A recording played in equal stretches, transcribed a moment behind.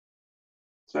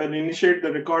So I'll initiate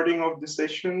the recording of the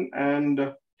session, and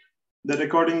the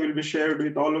recording will be shared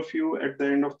with all of you at the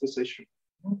end of the session.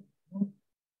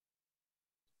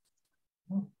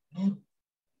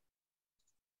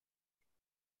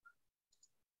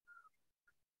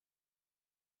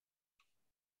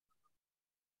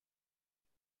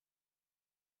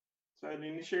 So I'll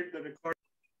initiate the recording.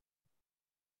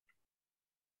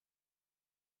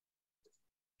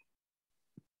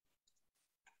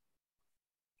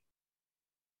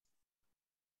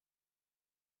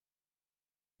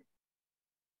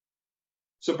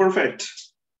 So perfect.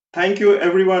 Thank you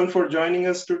everyone for joining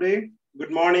us today.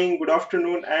 Good morning, good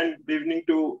afternoon, and good evening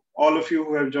to all of you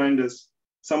who have joined us.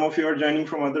 Some of you are joining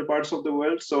from other parts of the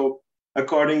world, so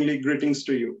accordingly, greetings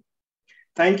to you.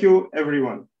 Thank you,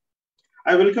 everyone.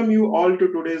 I welcome you all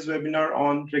to today's webinar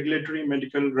on regulatory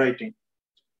medical writing.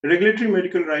 Regulatory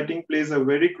medical writing plays a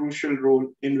very crucial role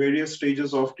in various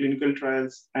stages of clinical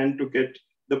trials and to get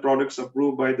the products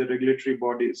approved by the regulatory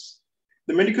bodies.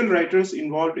 The medical writers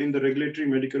involved in the regulatory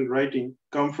medical writing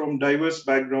come from diverse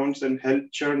backgrounds and help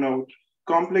churn out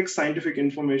complex scientific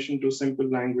information to simple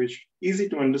language, easy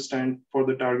to understand for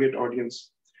the target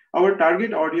audience. Our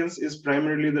target audience is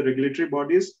primarily the regulatory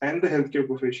bodies and the healthcare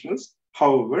professionals.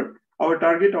 However, our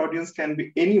target audience can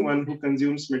be anyone who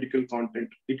consumes medical content.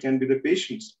 It can be the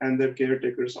patients and their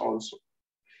caretakers also.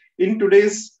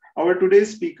 Our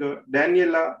today's speaker,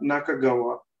 Daniela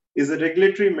Nakagawa, is a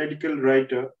regulatory medical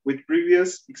writer with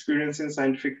previous experience in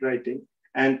scientific writing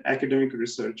and academic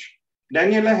research.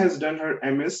 Daniela has done her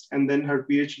MS and then her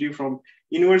PhD from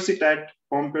Universitat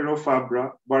Pompeu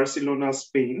Fabra, Barcelona,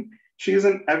 Spain. She is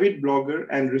an avid blogger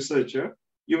and researcher.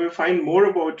 You may find more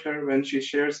about her when she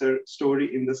shares her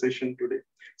story in the session today.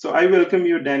 So I welcome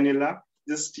you, Daniela.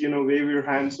 Just wave your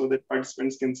hand so that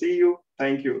participants can see you.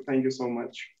 Thank you. Thank you so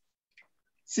much.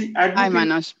 Hi,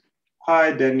 Manoj.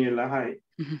 Hi, Daniela. Hi.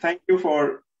 Thank you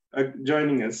for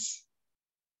joining us.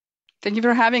 Thank you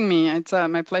for having me. It's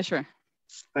my pleasure.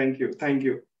 Thank you. Thank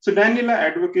you. So Daniela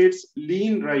advocates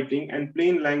lean writing and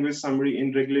plain language summary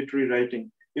in regulatory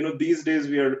writing. These days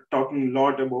we are talking a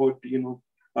lot about,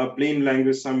 plain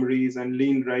language summaries and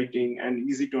lean writing and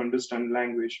easy to understand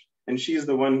language. And she is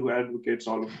the one who advocates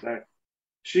all of that.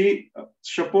 She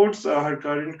supports her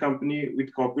current company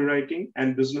with copywriting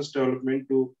and business development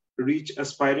to reach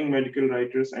aspiring medical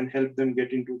writers and help them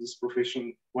get into this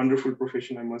profession, wonderful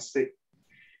profession, I must say.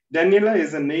 Daniela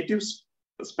is a native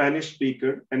Spanish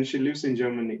speaker and she lives in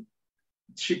Germany.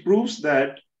 She proves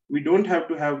that we don't have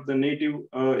to have the native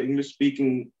English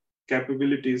speaking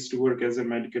capabilities to work as a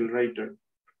medical writer,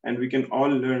 and we can all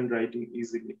learn writing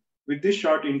easily. With this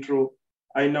short intro,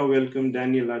 I now welcome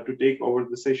Daniela to take over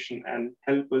the session and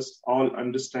help us all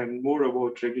understand more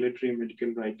about regulatory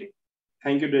medical writing.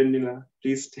 Thank you, Daniela.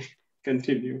 Please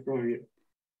continue from here.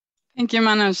 Thank you,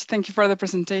 Manoj. Thank you for the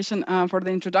presentation, for the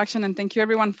introduction, and thank you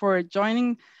everyone for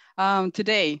joining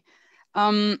today.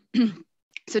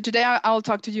 So today I'll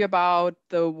talk to you about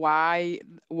the why,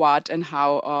 what, and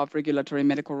how of regulatory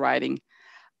medical writing,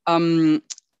 and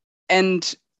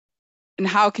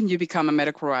how can you become a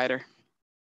medical writer.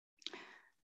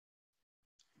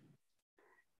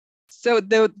 So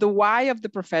the why of the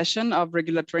profession of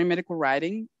regulatory medical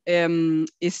writing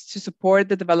is to support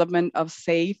the development of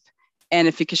safe and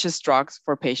efficacious drugs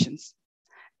for patients.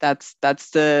 That's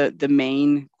the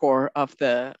main core of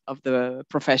the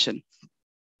profession.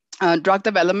 Drug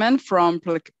development from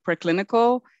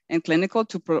preclinical and clinical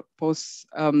to phase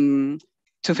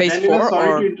Daniela, 4.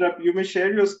 Sorry to interrupt. You may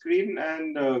share your screen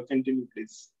and continue,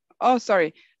 please. Oh,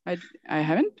 sorry, I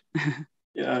haven't.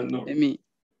 Yeah, no.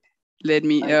 Let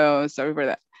me. Oh, sorry for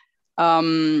that.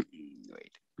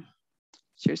 Wait.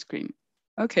 Share screen.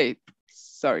 Okay,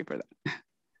 sorry for that.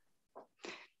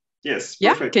 Yes.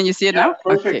 Yeah. Perfect. Can you see it now?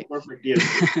 Perfect. Okay. Perfect. Yes.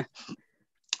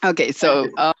 Okay. So,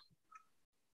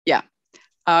 yeah.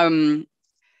 As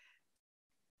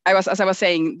I was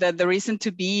saying, the reason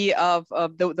to be of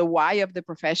the why of the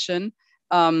profession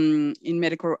in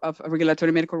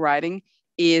regulatory medical writing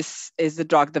is the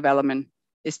drug development,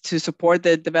 is to support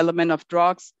the development of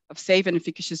drugs, of safe and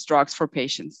efficacious drugs for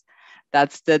patients.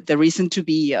 That's the reason to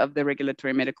be of the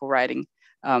regulatory medical writing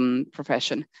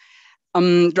profession.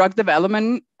 Drug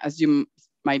development, as you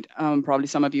might probably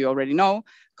some of you already know,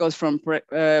 goes from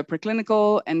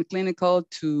preclinical and clinical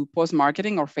to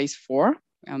post-marketing or phase 4,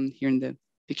 here in the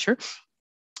picture.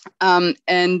 And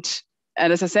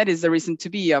as I said, is the reason to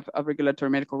be of regulatory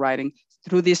medical writing.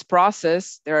 Through this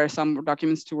process, there are some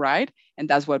documents to write, and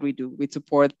that's what we do. We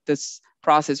support this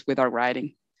process with our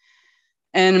writing.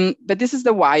 But this is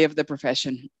the why of the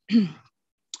profession.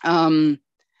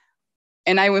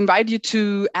 And I invite you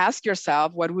to ask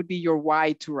yourself, what would be your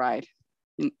why to write?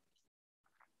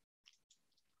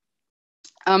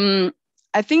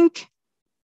 I think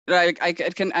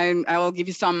I will give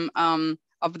you some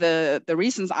of the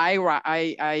reasons I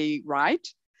write,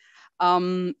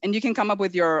 and you can come up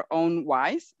with your own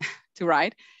whys to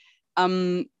write.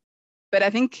 But I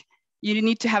think you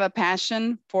need to have a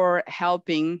passion for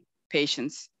helping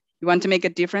patients. You want to make a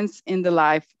difference in the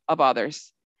life of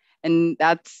others, and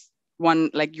that's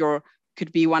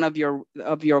could be one of your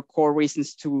core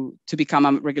reasons to become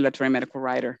a regulatory medical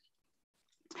writer.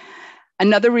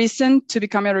 Another reason to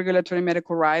become a regulatory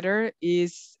medical writer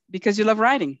is because you love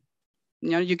writing.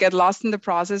 You get lost in the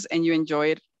process and you enjoy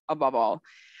it above all.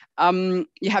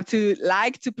 You have to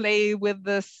like to play with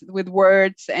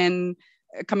words and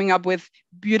coming up with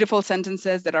beautiful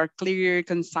sentences that are clear,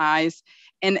 concise,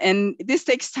 and this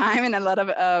takes time and a lot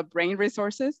of brain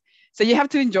resources. So you have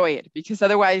to enjoy it, because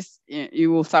otherwise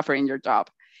you will suffer in your job.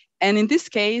 And in this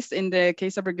case, in the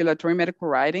case of regulatory medical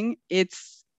writing,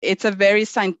 it's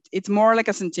more like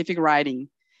a scientific writing.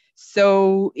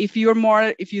 So if you are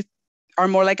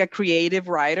more like a creative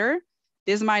writer,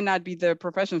 this might not be the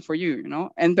profession for you,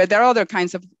 but there are other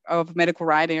kinds of medical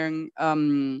writing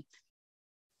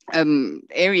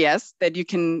areas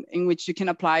in which you can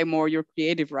apply more your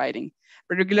creative writing.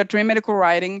 But regulatory medical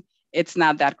writing, it's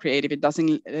not that creative. It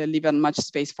doesn't leave much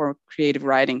space for creative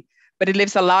writing, but it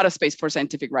leaves a lot of space for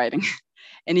scientific writing.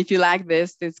 And if you like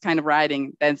this kind of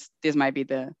writing, then this might be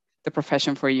the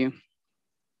profession for you.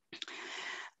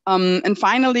 And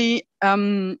finally,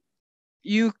 one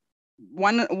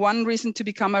reason to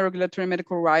become a regulatory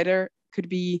medical writer could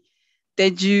be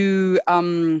that you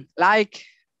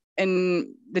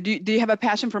do you have a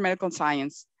passion for medical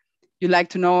science? You like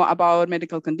to know about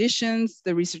medical conditions,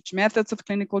 the research methods of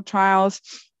clinical trials,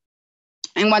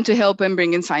 and want to help and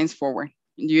bring in science forward.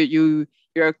 You're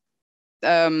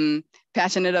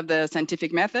passionate of the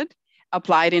scientific method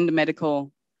applied in the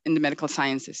medical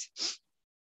sciences.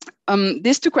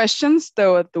 These two questions,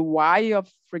 the why of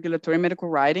regulatory medical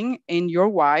writing and your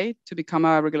why to become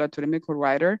a regulatory medical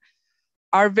writer,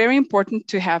 are very important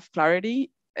to have clarity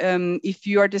if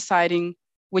you are deciding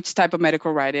which type of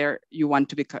medical writer you want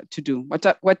to do.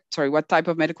 What type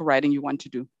of medical writing you want to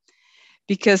do,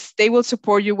 because they will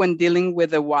support you when dealing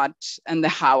with the what and the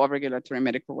how of regulatory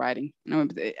medical writing.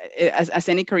 As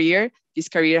any career, this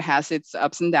career has its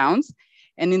ups and downs,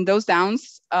 and in those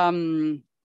downs,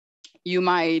 you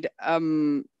might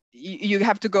you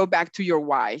have to go back to your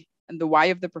why and the why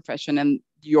of the profession and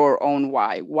your own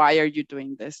why. Why are you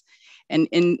doing this? And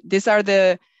these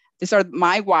are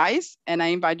my whys, and I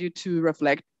invite you to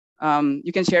reflect.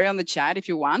 You can share it on the chat if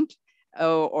you want,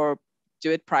 or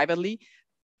do it privately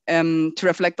to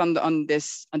reflect on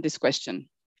this question.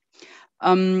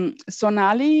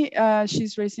 Sonali,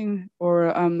 she's raising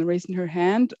her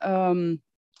hand.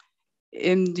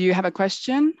 And do you have a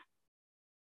question?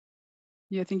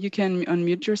 You think you can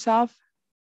unmute yourself?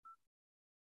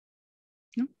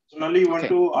 No? Sonali, you want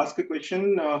to ask a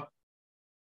question? I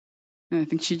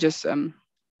think she just...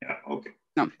 Yeah, okay.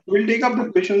 No. We'll take up the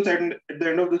questions at the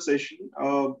end of the session.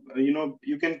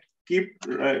 You can keep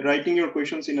writing your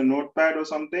questions in a notepad or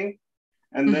something,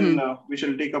 and then we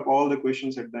shall take up all the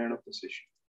questions at the end of the session.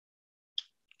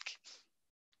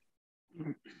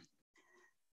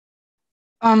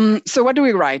 So what do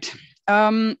we write?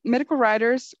 Medical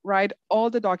writers write all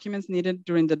the documents needed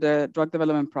during the drug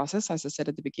development process, as I said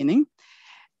at the beginning.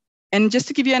 And just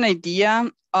to give you an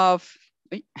idea of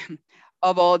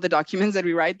all the documents that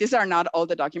we write, these are not all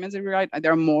the documents that we write.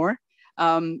 There are more,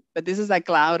 but this is a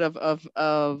cloud of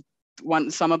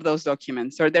some of those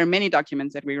documents. So there are many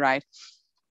documents that we write.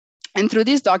 And through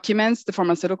these documents, the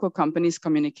pharmaceutical companies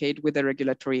communicate with the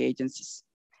regulatory agencies.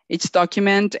 Each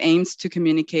document aims to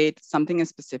communicate something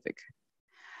specific.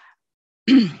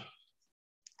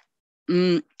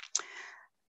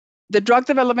 The drug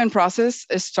development process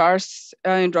starts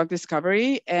in drug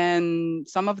discovery, and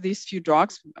some of these few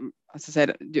drugs, as I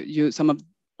said,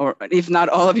 or if not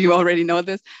all of you already know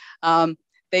this, some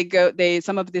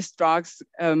of these drugs,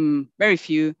 very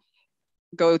few,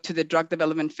 go to the drug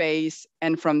development phase,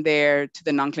 and from there to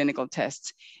the non-clinical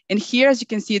tests. And here, as you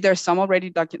can see, there's some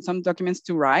already some documents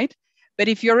to write. But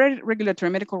if you're a regulatory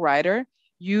medical writer,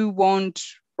 you won't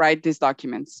write these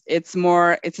documents. It's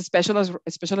a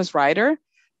specialist writer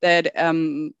that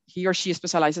he or she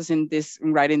specializes in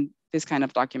writing this kind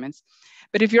of documents.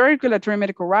 But if you're a regulatory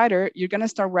medical writer, you're going to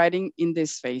start writing in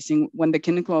this phase, when the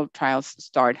clinical trials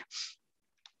start.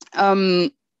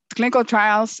 Clinical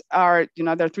trials are,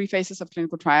 there are 3 phases of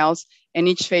clinical trials, and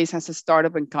each phase has a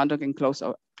startup and conduct and close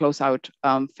out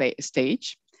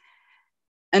stage.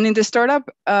 And in the startup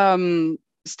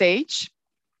stage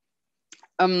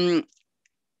of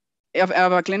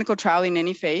a clinical trial in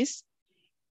any phase,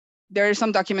 there are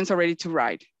some documents already to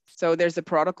write. So there's the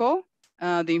protocol,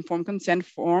 the informed consent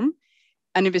form,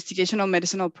 an investigational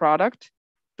medicinal product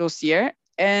dossier,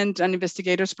 and an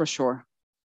investigator's brochure.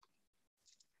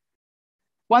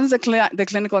 Once the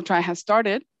clinical trial has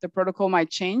started, the protocol might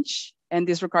change, and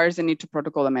this requires the need to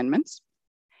protocol amendments.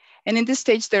 And in this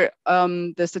stage, the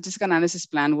statistical analysis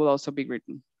plan will also be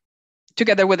written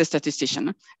together with a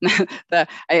statistician.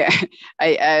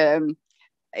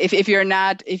 If you're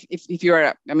not, if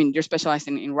you're, I mean, you're specialized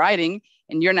in writing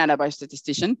and you're not a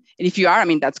biostatistician, and if you are, I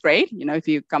mean, that's great. You know, if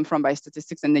you come from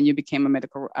biostatistics and then you became a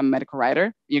medical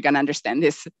writer, you're gonna understand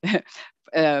this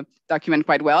document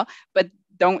quite well. But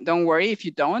don't worry if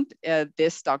you don't.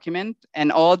 This document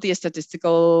and all the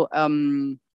statistical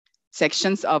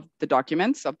sections of the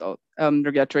documents, of the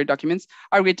regulatory documents,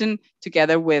 are written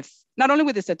together with, not only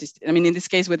with the statisticians, I mean, in this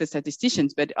case with the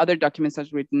statisticians, but other documents are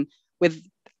written with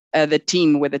the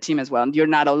team as well. And you're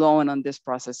not alone on this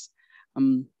process.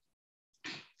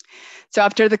 So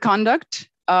after the conduct,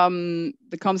 comes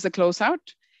the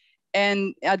closeout.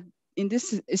 And in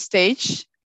this stage,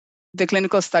 the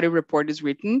clinical study report is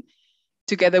written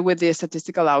together with the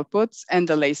statistical outputs and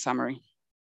the lay summary,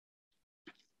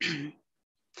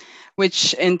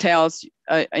 which entails,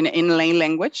 in lay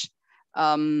language,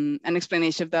 an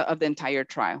explanation of the entire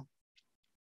trial.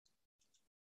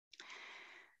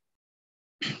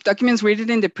 Documents written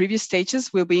in the previous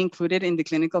stages will be included in the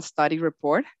clinical study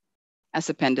report as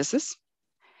appendices.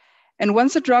 And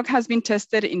once a drug has been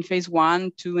tested in phase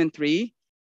 1, 2, and 3,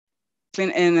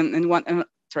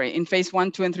 in phase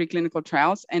 1, 2, and 3 clinical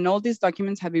trials, and all these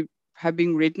documents have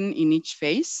been written in each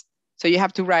phase. So you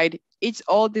have to write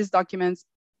all these documents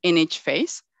in each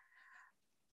phase.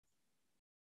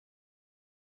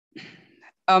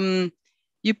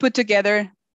 You put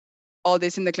together all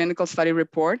this in the clinical study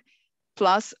report,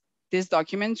 plus these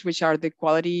documents, which are the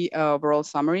quality overall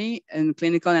summary and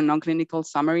clinical and non-clinical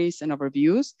summaries and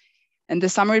overviews, and the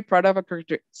summary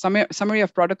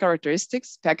of product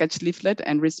characteristics, package leaflet,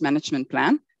 and risk management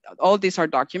plan. All these are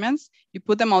documents. You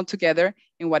put them all together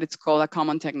in what is called a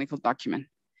common technical document.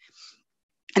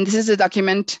 And this is a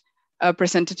document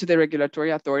presented to the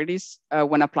regulatory authorities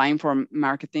when applying for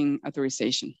marketing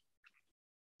authorization.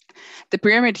 The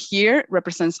pyramid here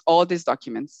represents all these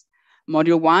documents.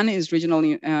 Module 1 is regional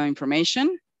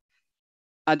information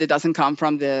that doesn't come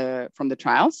from the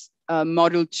trials.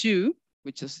 Module 2,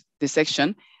 which is this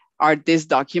section, are these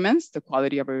documents, the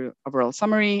quality of overall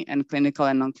summary and clinical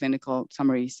and non-clinical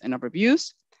summaries and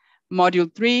overviews. Module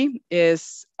 3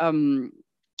 is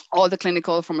all the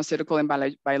clinical, pharmaceutical, and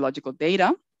biological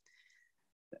data.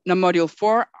 Now, module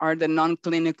 4 are the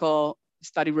non-clinical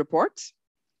study reports.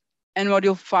 And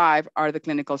module 5 are the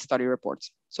clinical study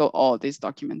reports. So all these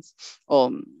documents,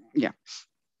 from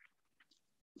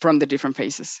the different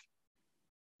phases.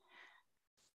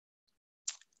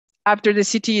 After the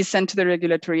CT is sent to the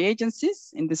regulatory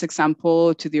agencies, in this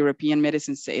example, to the European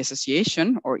Medicines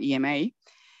Association, or EMA,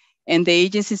 and the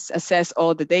agencies assess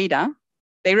all the data,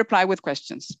 they reply with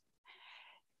questions.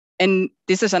 And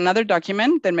this is another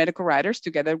document that medical writers,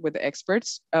 together with the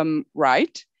experts,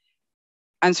 write,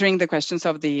 answering the questions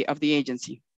of the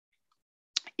agency.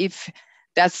 If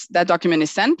that document is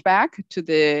sent back to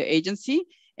the agency,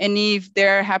 and if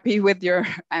they're happy with your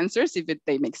answers, if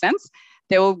they make sense,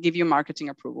 they will give you marketing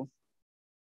approval.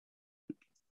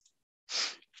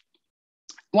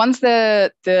 Once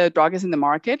the drug is in the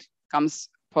market, comes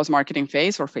post-marketing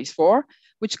phase, or phase 4,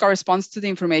 which corresponds to the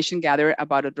information gathered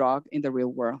about a drug in the real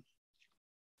world,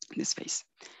 in this phase.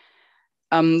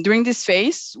 During this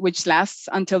phase, which lasts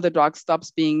until the drug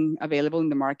stops being available in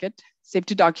the market,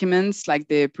 safety documents like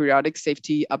the periodic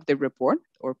safety update report,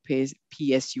 or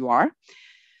PSUR,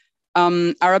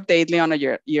 are updated on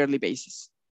a yearly basis.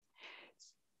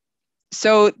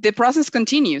 So the process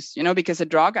continues, because a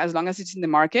drug, as long as it's in the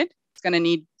market, it's going to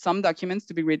need some documents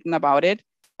to be written about it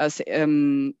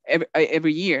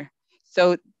every year.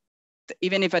 So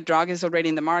even if a drug is already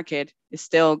in the market, it's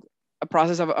still a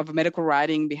process of medical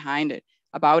writing behind it,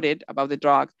 about the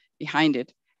drug behind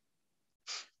it.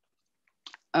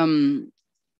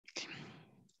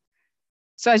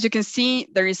 So as you can see,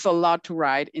 there is a lot to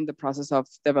write in the process of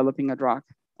developing a drug.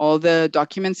 All the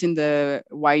documents in the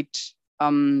white,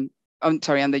 on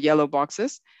the yellow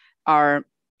boxes are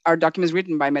documents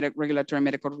written by regulatory and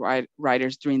medical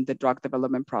writers during the drug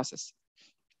development process.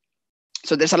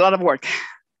 So there's a lot of work.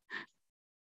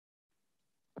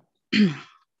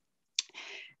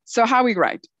 So how we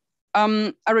write.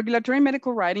 A regulatory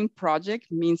medical writing project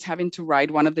means having to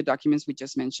write one of the documents we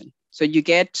just mentioned. So you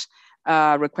get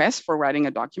a request for writing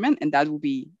a document, and that will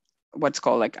be what's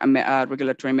called like a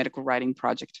regulatory medical writing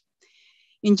project.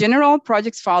 In general,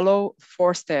 projects follow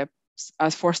a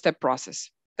four-step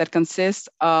process that consists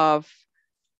of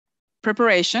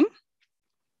preparation,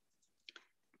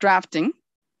 drafting,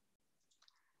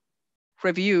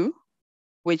 review,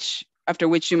 after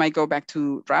which you might go back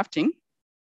to drafting.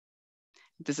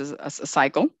 This is a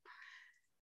cycle.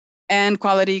 And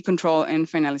quality control and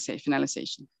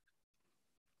finalization.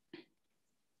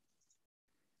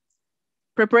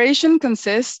 Preparation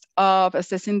consists of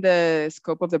assessing the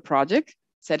scope of the project,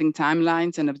 setting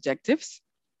timelines and objectives,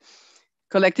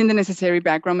 collecting the necessary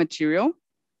background material,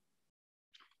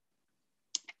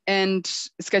 and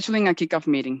scheduling a kickoff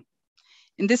meeting.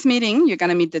 In this meeting, you're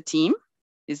gonna meet the team,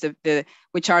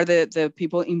 which are the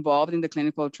people involved in the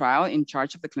clinical trial, in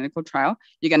charge of the clinical trial.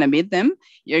 You're gonna meet them.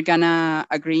 You're gonna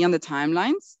agree on the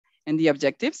timelines and the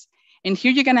objectives. And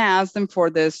here you're gonna ask them for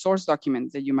the source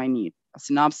documents that you might need, a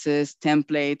synopsis,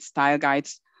 templates, style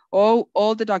guides,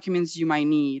 all the documents you might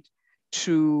need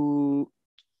to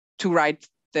write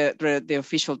the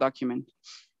official document.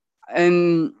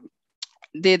 And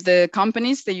the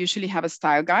companies, they usually have a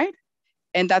style guide,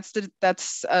 and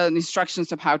that's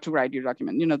instructions of how to write your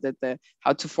document. You know,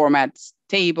 how to format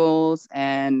tables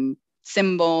and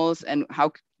symbols, and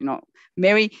how, you know,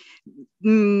 very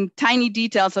tiny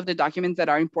details of the document that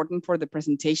are important for the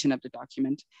presentation of the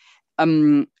document.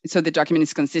 So the document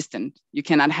is consistent. You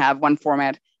cannot have one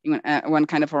format, one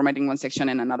kind of formatting in one section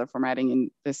and another formatting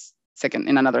in this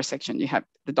in another section. You have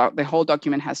the whole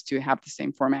document has to have the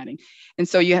same formatting, and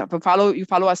so you have to follow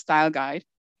a style guide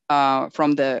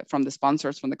from the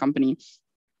sponsors, from the company,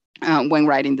 when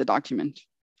writing the document.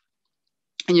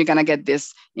 And you're gonna get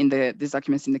these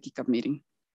documents in the kickoff meeting.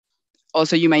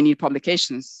 Also, you might need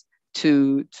publications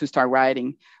to start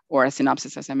writing, or a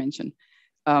synopsis, as I mentioned,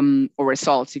 or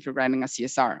results if you're writing a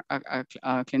CSR,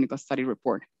 a clinical study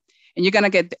report. And you're gonna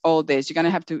get all this. You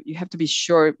have to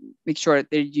make sure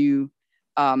that you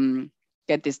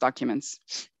get these documents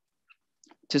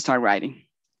to start writing.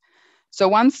 So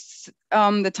once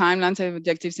the timelines and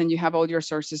objectives and you have all your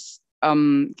sources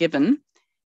given,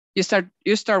 you start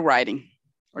writing,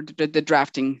 or the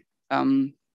drafting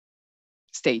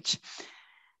stage.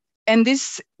 And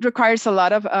this requires a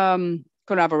lot of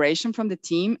collaboration from the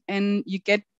team, and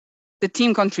the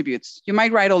team contributes. You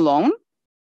might write alone,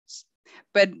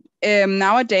 but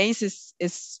nowadays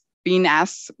is being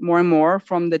asked more and more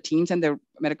from the teams and the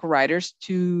medical writers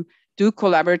to do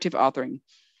collaborative authoring.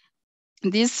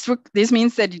 This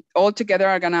means that all together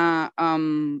are gonna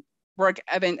work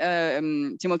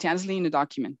simultaneously in a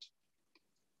document.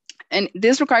 And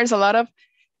this requires a lot of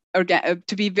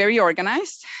to be very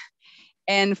organized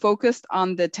and focused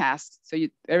on the task. So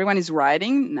everyone is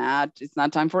writing. It's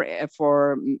not time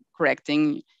for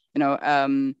correcting, you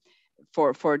know,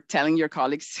 for telling your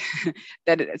colleagues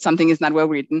that something is not well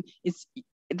written. It's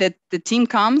that the team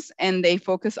comes and they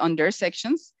focus on their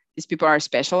sections. These people are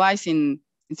specialized in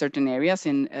certain areas,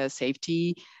 in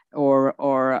safety or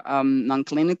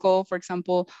non-clinical, for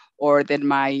example, or that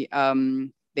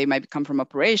they might come from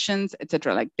operations,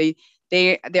 etc. Like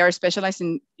they are specialized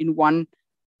in one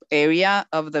area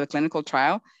of the clinical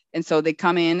trial, and so they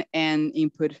come in and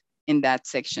input in that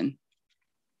section.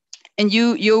 And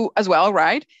you as well,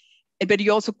 right? But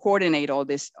you also coordinate all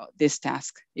this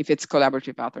task if it's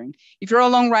collaborative authoring. If you're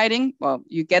alone writing, well,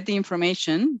 you get the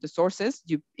information, the sources,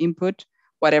 you input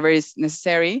whatever is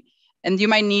necessary, and you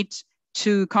might need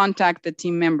to contact the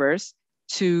team members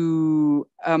to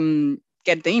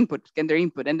get their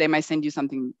input, and they might send you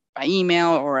something by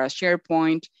email or a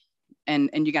SharePoint,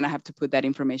 and you're gonna have to put that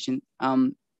information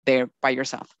there by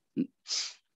yourself.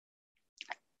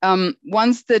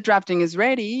 Once the drafting is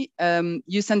ready,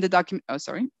 you send the document.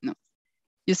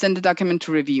 You send the document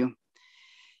to review.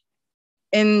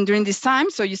 And during this time,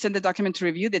 so you send the document to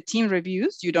review. The team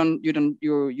reviews. You don't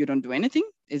do anything.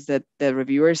 Is that the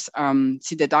reviewers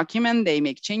see the document, they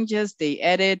make changes, they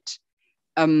edit,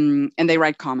 and they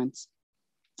write comments.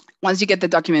 Once you get the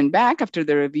document back after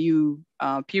the review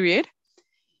period,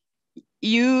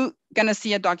 you're gonna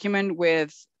see a document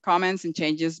with comments and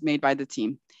changes made by the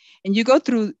team. And you go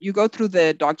through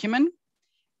the document,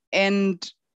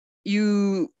 and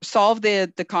you solve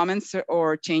the comments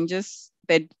or changes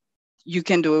that you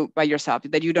can do by yourself,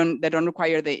 that don't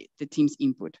require the team's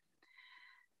input.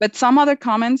 But some other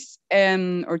comments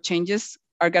or changes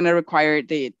are gonna require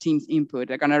the team's input.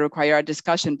 They're gonna require a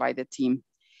discussion by the team.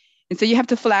 And so you have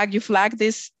to flag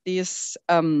these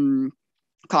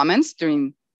comments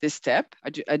during this step,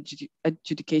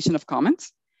 adjudication of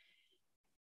comments.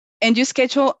 And you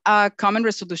schedule a common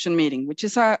resolution meeting, which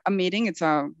is a meeting. It's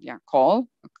a call,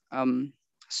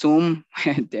 Zoom,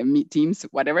 the Teams,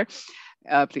 whatever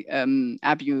app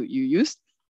you use.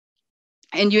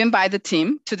 And you invite the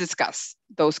team to discuss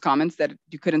those comments that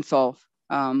you couldn't solve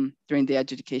during the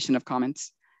adjudication of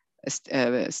comments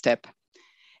step.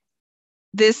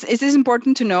 It is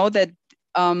important to know that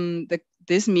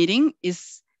this meeting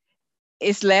is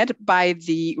led by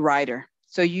the writer.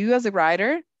 So you as a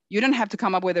writer, you don't have to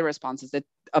come up with the responses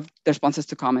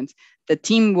to comments. The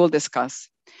team will discuss,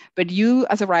 but you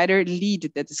as a writer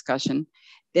lead the discussion.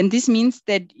 And this means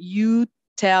that you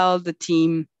tell the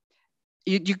team,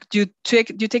 you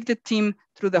take the team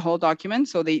through the whole document.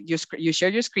 So you share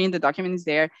your screen, the document is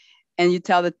there, and you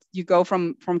tell that you go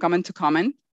from comment to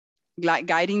comment,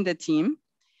 guiding the team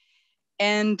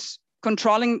and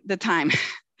controlling the time.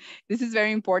 This is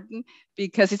very important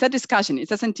because it's a discussion.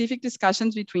 It's a scientific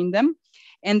discussions between them,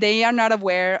 and they are not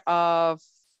aware of,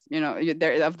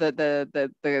 of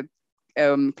the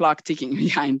clock ticking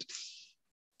behind.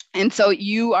 And so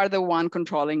you are the one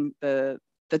controlling the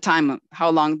time, how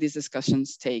long these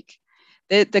discussions take.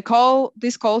 These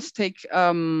calls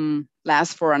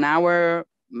last for an hour,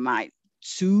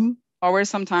 2 hours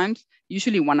sometimes,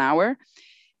 usually 1 hour.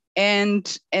 And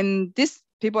this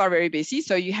people are very busy,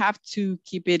 so you have to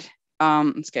keep it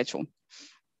scheduled.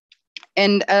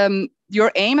 And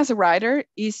your aim as a writer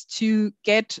is to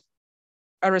get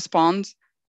a response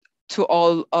to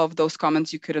all of those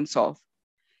comments you couldn't solve.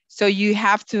 So you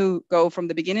have to go from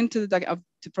the beginning to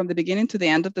the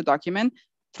end of the document,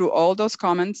 through all those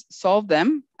comments, solve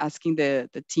them, asking the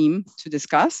team to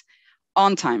discuss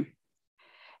on time.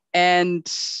 And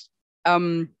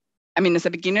as a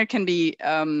beginner, can be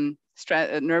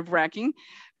nerve-wracking,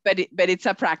 but it's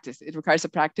a practice. It requires a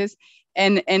practice,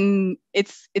 and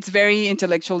it's very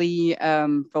intellectually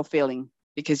fulfilling,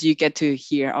 because you get to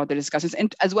hear all the discussions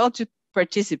and as well to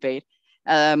participate.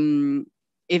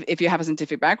 If you have a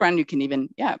scientific background, you can even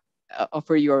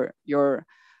offer your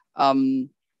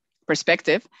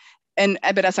perspective,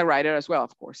 but as a writer as well,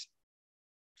 of course.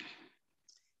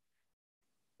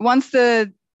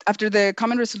 After the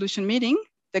comment resolution meeting,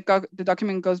 the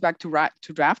document goes back to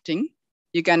drafting.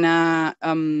 You're gonna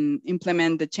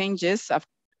implement the changes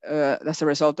as a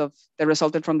result of that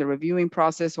resulted from the reviewing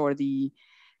process or the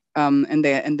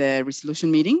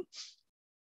resolution meeting.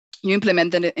 You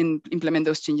implement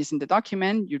those changes in the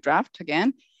document. You draft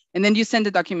again, and then you send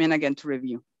the document again to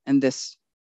review. And this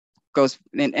goes,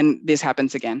 and this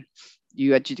happens again.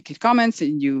 You adjudicate comments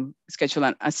and you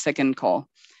schedule a second call.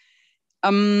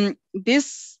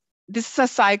 This is a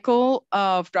cycle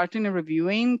of drafting and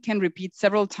reviewing, can repeat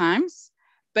several times,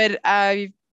 but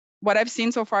what I've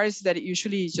seen so far is that it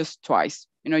usually is just twice.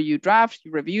 You draft,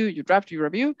 you review, you draft, you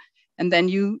review, and then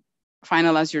you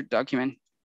finalize your document.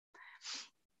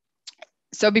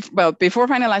 So before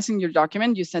finalizing your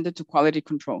document, you send it to quality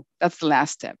control. That's the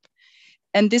last step.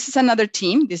 And this is another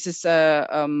team. This is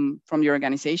from your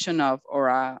organization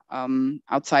or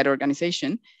outside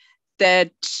organization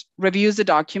that reviews the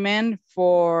document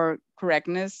for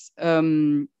correctness,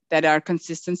 that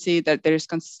there is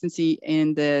consistency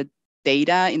in the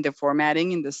data, in the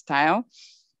formatting, in the style,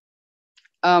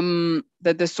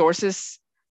 that the sources,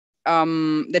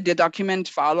 that the document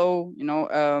follow,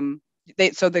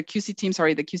 so the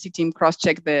QC team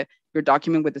cross-check your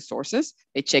document with the sources.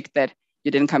 They check that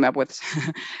you didn't come up with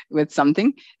with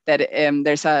something, that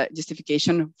there's a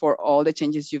justification for all the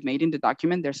changes you've made in the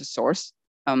document. There's a source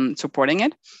supporting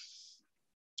it.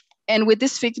 And with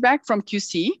this feedback from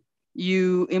QC,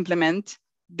 you implement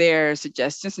their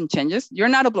suggestions and changes. You're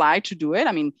not obliged to do it.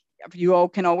 You all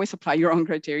can always apply your own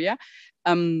criteria,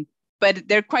 but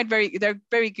they're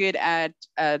very good at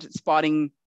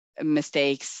spotting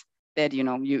mistakes that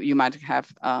you might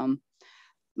have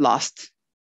lost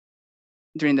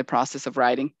during the process of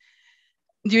writing.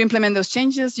 You implement those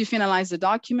changes, you finalize the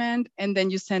document, and then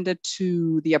you send it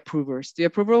to the approvers. The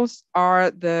approvers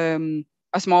are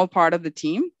a small part of the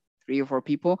team, 3 or 4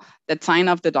 people, that sign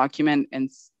off the document, and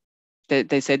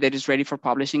they say that it's ready for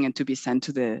publishing and to be sent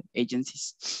to the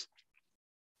agencies.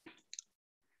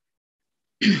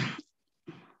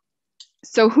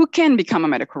 So who can become a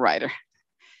medical writer?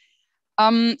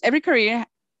 Every career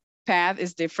path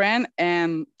is different,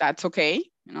 and that's okay.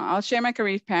 I'll share my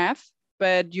career path,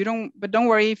 but don't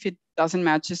worry if it doesn't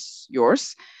match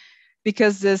yours,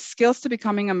 because the skills to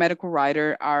becoming a medical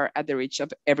writer are at the reach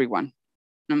of everyone.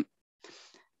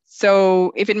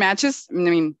 So if it matches,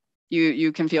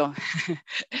 you can feel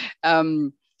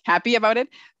happy about it,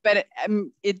 but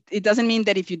it doesn't mean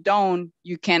that if you don't,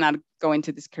 you cannot go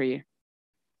into this career.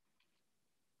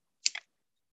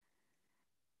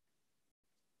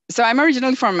 So I'm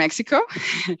originally from Mexico,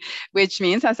 which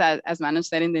means, as Manu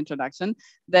said in the introduction,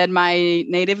 that my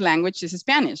native language is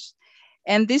Spanish.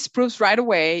 And this proves right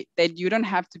away that you don't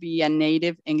have to be a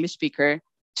native English speaker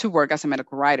to work as a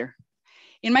medical writer.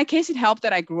 In my case, it helped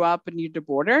that I grew up near the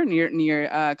border,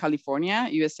 near California,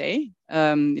 USA.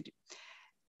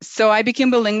 So I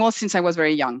became bilingual since I was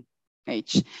very young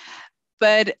age.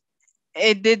 But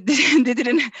it this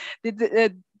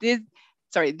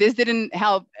didn't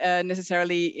help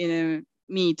necessarily in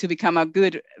me to become a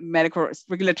good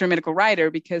regulatory medical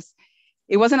writer, because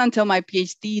it wasn't until my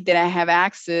PhD that I have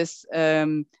access,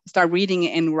 start reading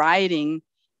and writing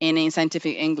in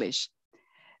scientific English.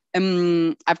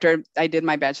 After I did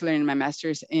my bachelor and my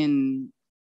master's in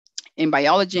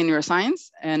biology and neuroscience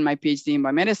and my PhD in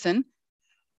biomedicine,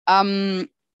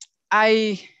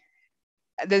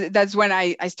 that's when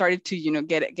I started to,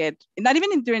 get not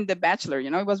even during the bachelor,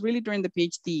 it was really during the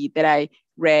PhD that I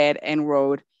read and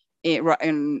wrote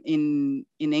in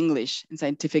English, in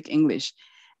scientific English.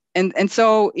 And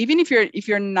so even if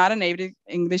you're not a native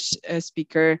English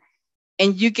speaker,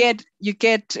 and you get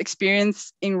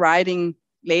experience in writing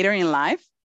later in life,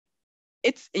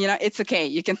 it's okay.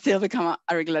 You can still become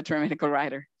a regulatory medical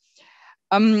writer.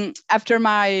 After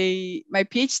my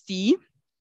PhD,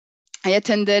 I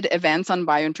attended events on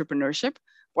bioentrepreneurship,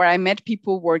 where I met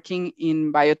people working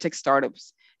in biotech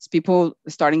startups. It's people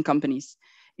starting companies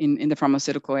in the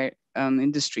pharmaceutical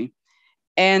industry.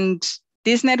 And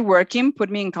this networking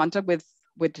put me in contact with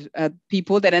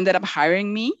people that ended up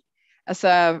hiring me as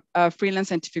a freelance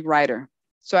scientific writer.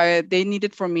 So they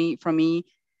needed from me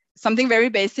something very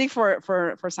basic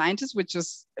for scientists, which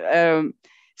is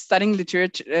studying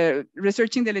literature,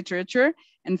 researching the literature,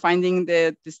 and finding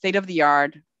the state of the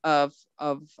art of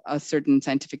a certain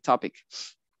scientific topic.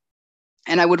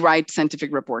 And I would write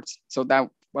scientific reports. So that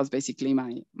was basically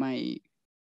my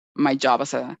job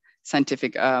as a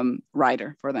scientific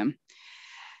writer for them.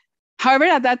 However,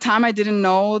 at that time, I didn't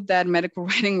know that medical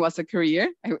writing was a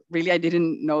career. I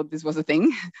didn't know this was a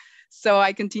thing. So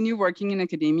I continued working in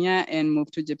academia and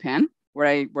moved to Japan, where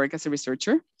I work as a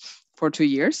researcher for 2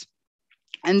 years.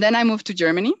 And then I moved to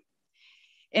Germany.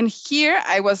 And here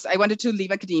I wanted to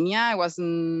leave academia. I was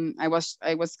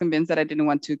convinced that I didn't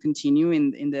want to continue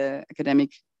in the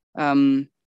academic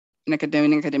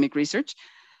research.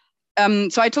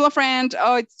 So I told a friend,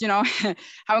 it's, how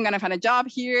I'm gonna find a job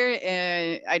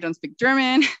here. I don't speak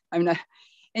German. I'm not.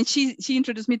 And she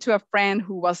introduced me to a friend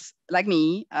who was like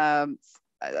me, a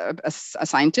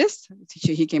scientist.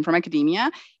 He came from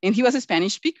academia, and he was a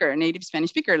Spanish speaker, a native Spanish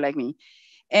speaker like me.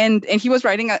 And he was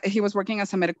working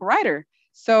as a medical writer.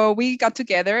 So we got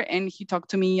together, and he talked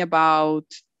to me about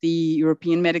the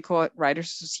European Medical Writers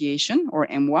Association, or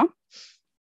EMWA,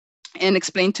 and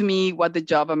explained to me what the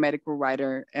job of medical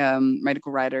writer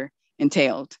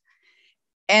entailed.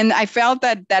 And I felt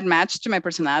that matched to my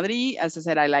personality. As I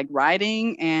said, I like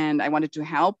writing, and I wanted to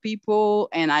help people,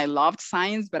 and I loved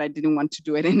science, but I didn't want to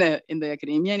do it in the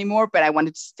academia anymore. But I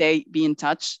wanted to be in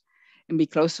touch and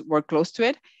work close to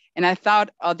it. And I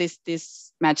thought,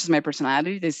 this matches my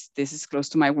personality. This is close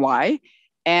to my why,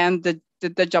 and the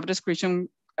job description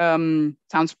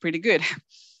sounds pretty good.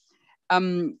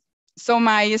 So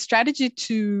my strategy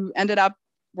to ended up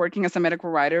working as a medical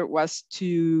writer was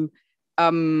to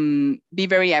be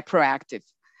very proactive.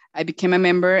 I became a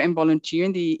member and volunteer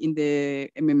in EMWA,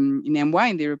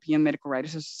 in the European Medical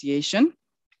Writers Association.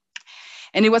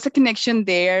 And it was a connection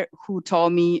there who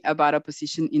told me about a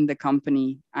position in the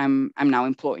company I'm now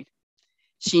employed.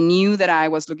 She knew that I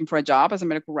was looking for a job as a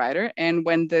medical writer. And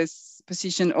when this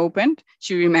position opened,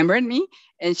 she remembered me,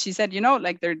 and she said,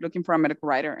 they're looking for a medical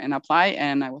writer, and apply.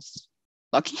 And I was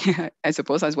lucky, I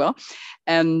suppose, as well,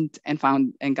 and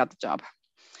got the job.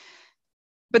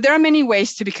 But there are many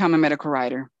ways to become a medical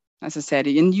writer, as I said,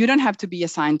 and you don't have to be a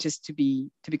scientist to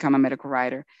become a medical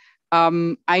writer.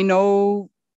 I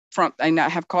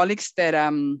have colleagues that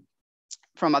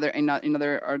from in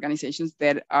other organizations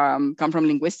that come from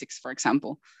linguistics, for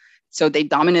example. So they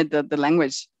dominate the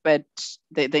language, but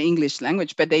the English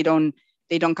language, but they don't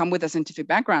come with a scientific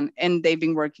background, and they've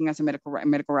been working as a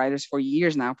medical writers for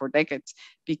years now, for decades,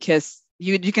 because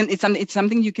it's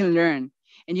something you can learn,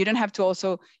 and you don't have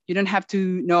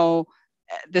to know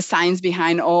the science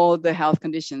behind all the health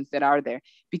conditions that are there,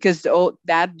 because all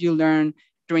that you learn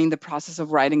during the process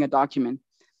of writing a document.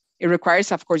 It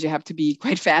requires, of course, you have to be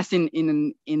quite fast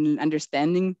in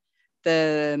understanding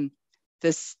the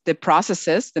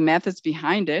processes, the methods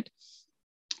behind it.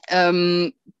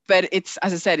 But it's,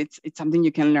 as I said, it's something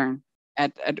you can learn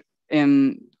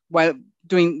while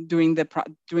during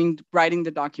writing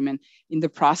the document, in the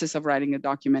process of writing a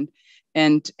document,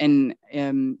 and in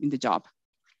the job.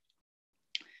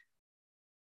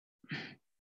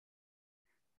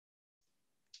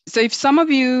 So if some of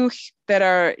you that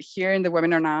are here in the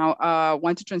webinar now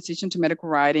want to transition to medical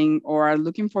writing or are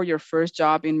looking for your first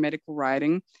job in medical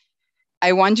writing,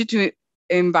 I want to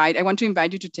invite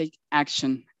you to take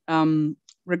action.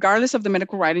 Regardless of the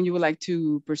medical writing you would like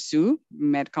to pursue,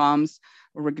 medcoms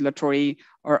or regulatory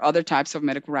or other types of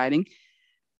medical writing,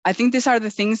 I think these are the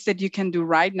things that you can do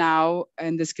right now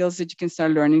and the skills that you can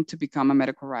start learning to become a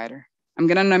medical writer. I'm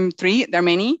gonna name 3, there are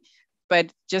many,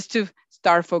 but just to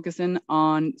start focusing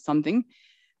on something,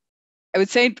 I would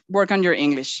say work on your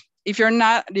English. If you're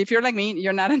like me,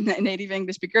 you're not a native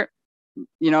English speaker,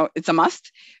 it's a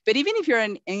must. But even if you're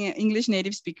an English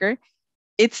native speaker,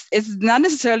 it's not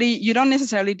necessarily, you don't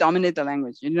necessarily dominate the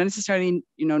language. You don't necessarily,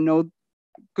 know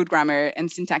good grammar and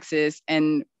syntaxes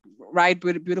and write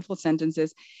beautiful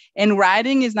sentences. And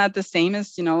writing is not the same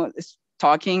as, as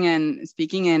talking and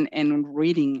speaking and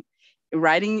reading.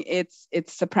 Writing, it's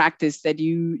a practice that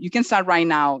you can start right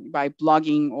now by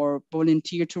blogging or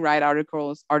volunteer to write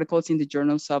articles in the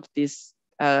journals of this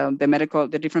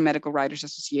the different medical writers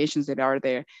associations that are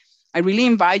there. I really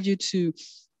invite you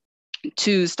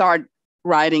to start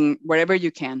writing wherever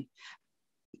you can.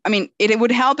 I mean, it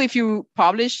would help if you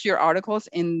publish your articles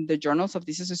in the journals of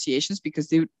these associations, because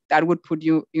that would put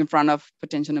you in front of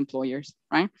potential employers,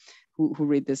 right? Who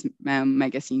read these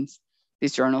magazines,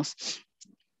 these journals.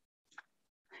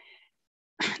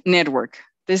 Network.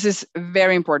 This is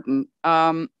very important.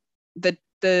 The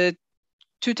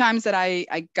 2 times that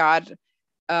I got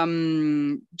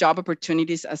job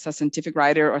opportunities as a scientific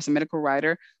writer or as a medical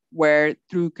writer were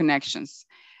through connections.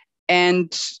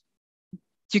 And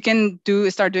you can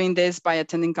start doing this by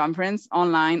attending conference,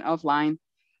 online, offline.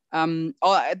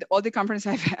 All the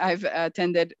conferences I've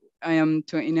attended in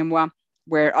EMWA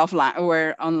were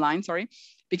online, sorry,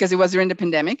 because it was during the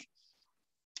pandemic.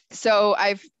 So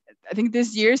I think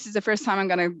this year is the first time I'm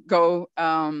gonna go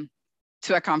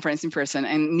to a conference in person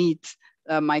and meet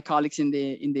my colleagues in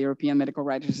the European Medical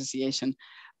Writers Association.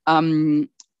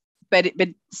 But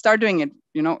start doing it.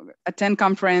 Attend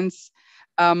conference,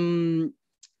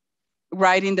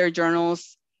 write in their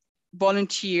journals,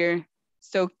 volunteer.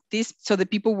 So the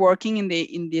people working in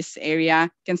this area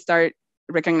can start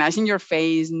recognizing your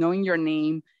face, knowing your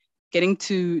name, getting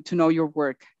to know your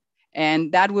work,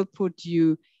 and that will put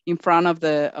you in front of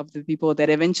the people that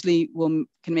eventually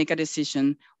can make a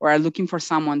decision or are looking for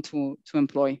someone to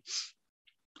employ.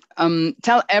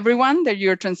 Tell everyone that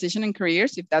you're transitioning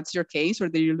careers, if that's your case, or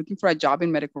that you're looking for a job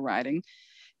in medical writing,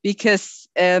 because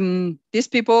these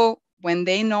people, when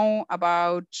they know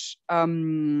about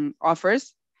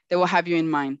offers, they will have you in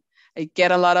mind. I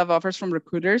get a lot of offers from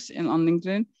recruiters on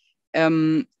LinkedIn,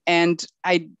 and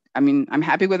I'm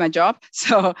happy with my job,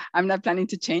 so I'm not planning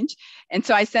to change. And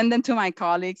so I send them to my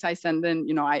colleagues. I send them,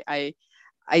 I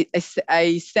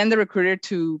send the recruiter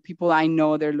to people I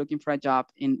know they're looking for a job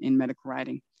in medical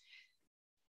writing.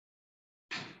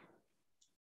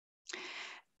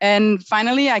 And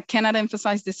finally, I cannot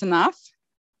emphasize this enough: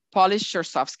 polish your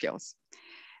soft skills.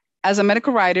 As a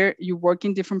medical writer, you work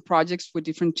in different projects with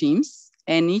different teams,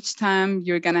 and each time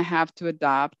you're gonna have to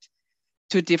adapt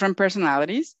to different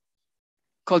personalities,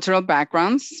 cultural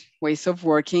backgrounds, ways of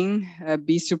working,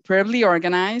 be superbly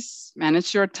organized,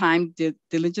 manage your time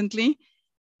diligently,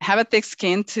 have a thick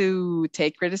skin to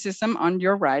take criticism on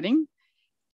your writing,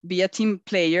 be a team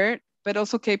player, but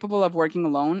also capable of working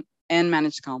alone, and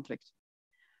manage conflict.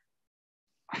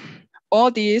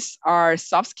 All these are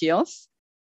soft skills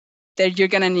that you're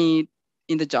gonna need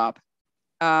in the job,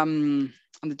 on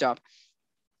the job.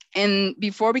 And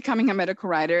before becoming a medical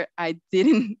writer, I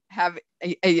didn't have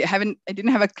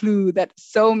a clue that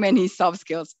so many soft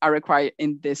skills are required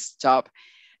in this job.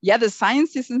 Yeah, the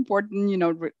science is important,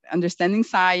 understanding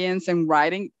science and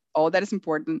writing, all that is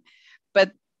important,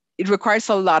 but it requires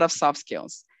a lot of soft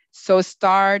skills. So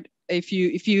start, if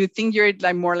you think you're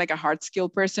more like a hard skill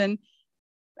person,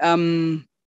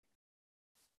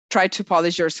 try to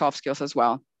polish your soft skills as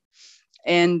well.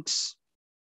 And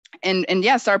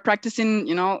yeah, start practicing,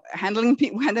 handling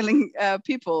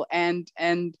people and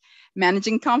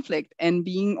managing conflict and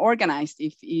being organized.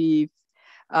 If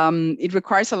it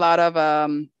requires a lot of,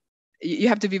 you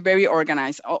have to be very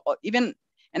organized. Even,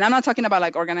 and I'm not talking about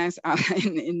like organized on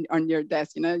your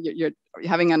desk. You're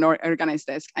having an organized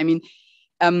desk. I mean,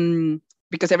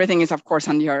 because everything is of course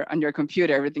on your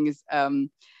computer. Everything is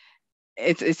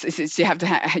it's you have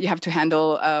to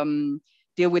handle.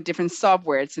 Deal with different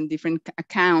softwares and different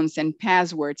accounts and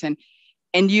passwords, and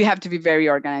you have to be very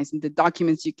organized in the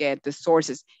documents you get, the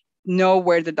sources, know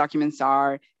where the documents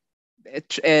are,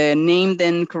 name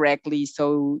them correctly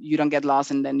so you don't get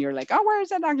lost and then you're like, oh, where is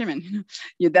that document?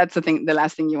 That's the thing, the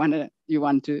last thing you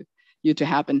want to you to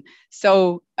happen.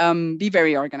 So be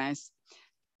very organized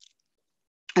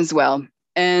as well.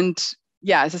 And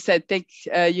yeah, as I said,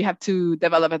 you have to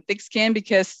develop a thick skin,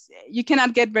 because you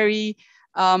cannot get very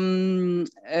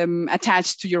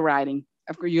attached to your writing.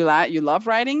 Of course, you love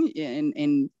writing,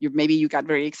 and maybe you got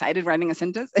very excited writing a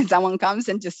sentence, and someone comes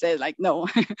and just says like, no,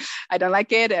 I don't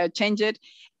like it, change it,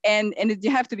 and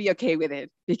you have to be okay with it,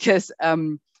 because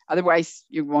otherwise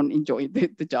you won't enjoy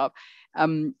the job.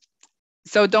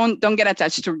 So don't get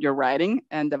attached to your writing,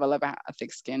 and develop a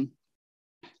thick skin.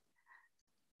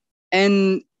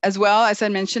 And as well, as I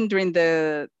mentioned during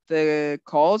the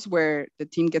calls where the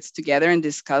team gets together and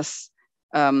discuss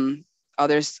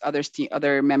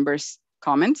other members'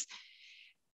 comments,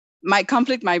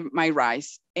 conflict might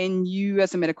rise. And you,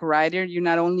 as a medical writer, you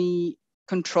not only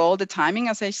control the timing,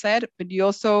 as I said, but you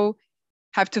also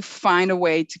have to find a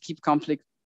way to keep conflict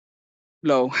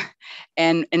low,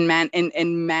 and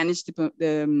manage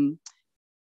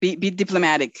be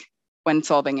diplomatic when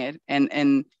solving it,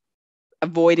 and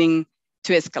avoiding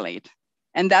to escalate.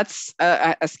 And that's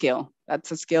a skill.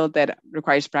 That's a skill that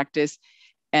requires practice.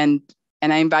 And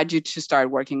I invite you to start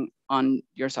working on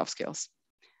your soft skills.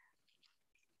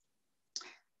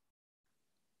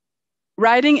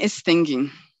 Writing is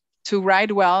thinking. To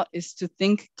write well is to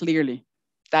think clearly.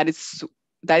 That is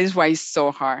why it's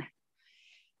so hard.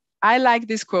 I like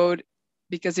this quote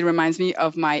because it reminds me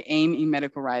of my aim in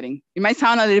medical writing. It might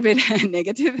sound a little bit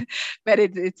negative, but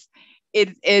it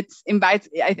invites.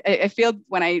 I feel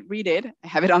when I read it, I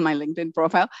have it on my LinkedIn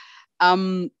profile.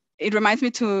 It reminds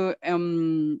me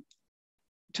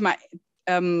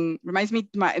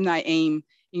my aim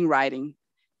in writing,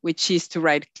 which is to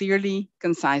write clearly,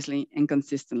 concisely, and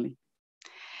consistently.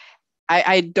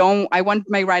 I don't want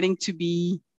my writing to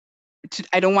be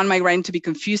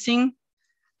confusing.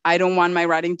 I don't want my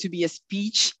writing to be a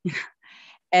speech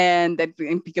and that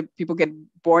people get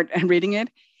bored and reading it.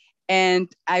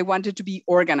 And I want it to be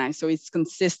organized, so it's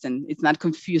consistent. It's not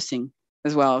confusing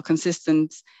as well.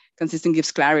 Consistent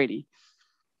gives clarity.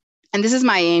 And this is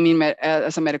my aim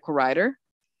as a medical writer.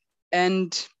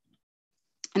 And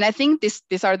I think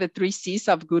these are the 3 C's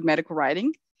of good medical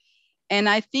writing. And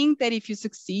I think that if you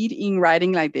succeed in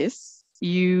writing like this,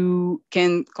 you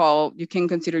can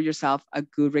consider yourself a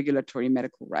good regulatory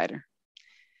medical writer.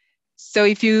 So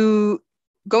if you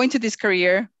go into this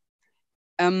career,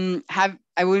 I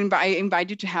would invite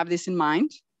you to have this in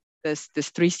mind, this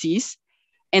 3 C's,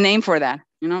 and aim for that.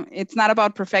 It's not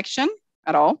about perfection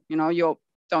at all. You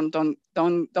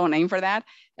don't aim for that.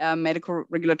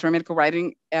 Regulatory medical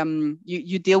writing,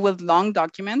 you deal with long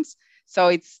documents, so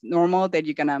it's normal that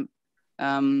you're gonna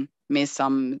miss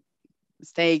some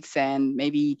mistakes, and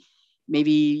maybe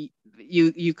you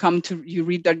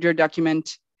read your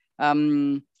document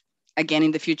again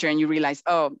in the future, and you realize,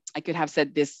 oh, I could have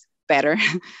said this better,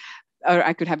 or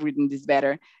I could have written this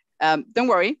better. Don't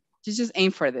worry, just aim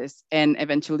for this, and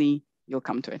eventually you'll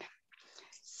come to it.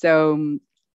 So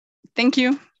thank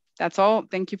you. That's all.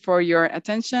 Thank you for your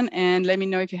attention, and let me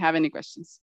know if you have any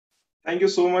questions. Thank you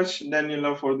so much,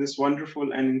 Daniela, for this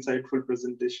wonderful and insightful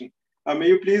presentation. May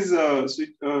you please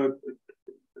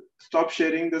stop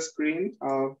sharing the screen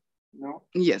now?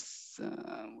 Yes.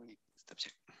 Stop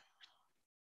sharing.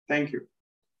 Thank you.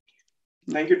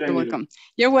 Thank you, Daniela. You're welcome.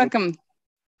 You're welcome.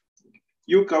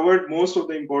 You covered most of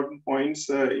the important points,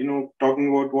 talking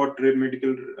about what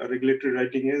medical regulatory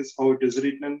writing is, how it is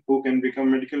written, who can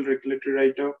become medical regulatory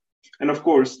writer. And of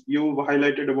course, you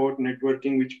highlighted about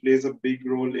networking, which plays a big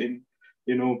role in,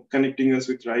 connecting us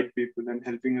with right people and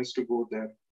helping us to go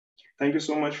there. Thank you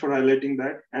so much for highlighting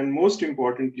that. And most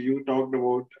importantly, you talked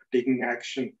about taking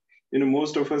action.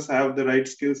 Most of us have the right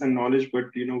skills and knowledge,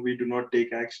 but, we do not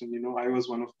take action. I was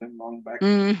one of them long back.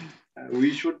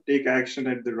 We should take action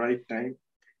at the right time.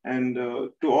 And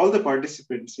to all the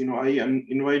participants, I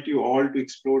invite you all to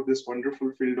explore this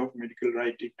wonderful field of medical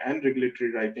writing and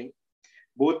regulatory writing.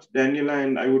 Both Daniela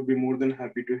and I would be more than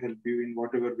happy to help you in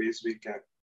whatever ways we can.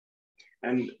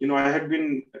 And, I had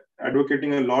been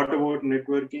advocating a lot about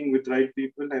networking with right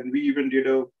people, and we even did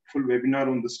a full webinar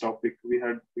on this topic. We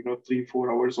had, 3-4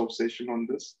 hours of session on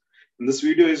this. And this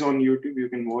video is on YouTube. You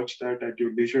can watch that at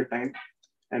your leisure time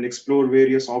and explore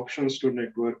various options to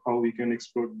network, how we can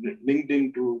explore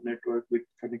LinkedIn to network with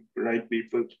connect right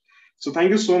people. So thank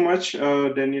you so much,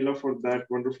 Daniela, for that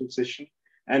wonderful session.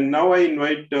 And now I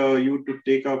invite you to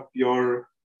take up your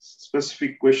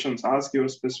specific questions, ask your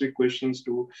specific questions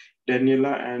to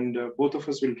Daniela, and both of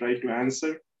us will try to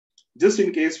answer. Just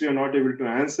in case we are not able to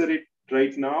answer it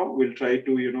right now, we'll try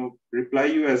to, reply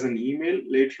you as an email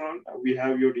later on. We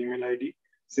have your email ID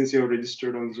since you're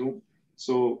registered on Zoom.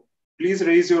 So please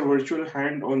raise your virtual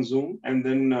hand on Zoom, and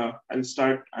then I'll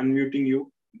start unmuting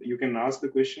you. You can ask the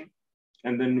question,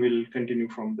 and then we'll continue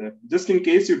from there. Just in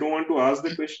case you don't want to ask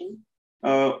the question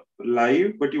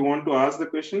live, but you want to ask the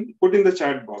question, put in the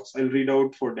chat box. I'll read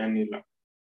out for Daniela,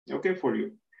 okay, for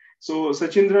you. So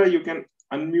Sachindra, you can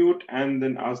unmute and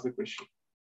then ask the question.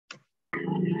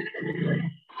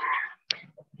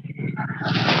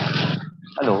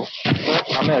 Hello, sir,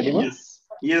 am I audible?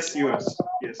 Yes, you are.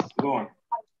 Yes, go on.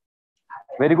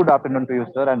 Very good afternoon to you,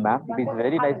 sir and ma'am. It is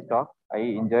very nice talk. I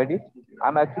enjoyed it.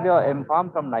 I'm actually a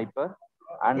M.Pharm from Nipur,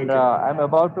 and I'm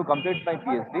about to complete my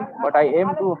PhD. But I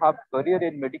aim to have career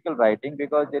in medical writing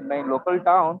because in my local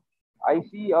town, I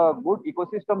see a good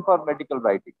ecosystem for medical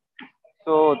writing.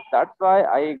 So that's why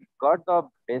I got the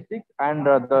basics and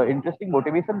the interesting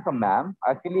motivation from ma'am.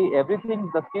 Actually,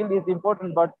 everything, the skill is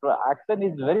important, but action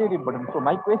is very important. So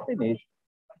my question is,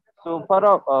 so for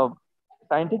a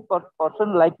scientific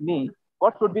person like me,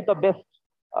 what should be the best?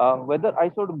 Whether I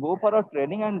should go for a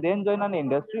training and then join an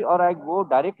industry, or I go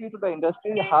directly to the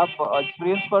industry, have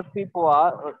experience for 3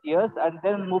 4 years, and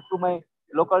then move to my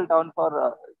local town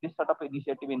for this sort of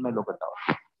initiative in my local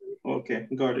town. Okay,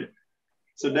 got it.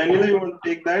 So Daniela, you want to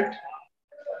take that?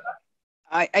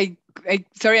 I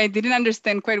sorry, I didn't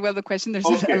understand quite well the question. There's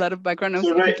a lot of background noise.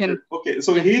 So, okay,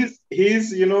 so yeah. he's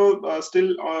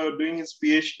still doing his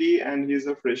PhD, and he's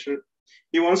a fresher.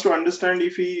 He wants to understand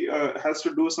if he has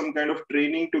to do some kind of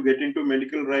training to get into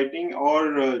medical writing,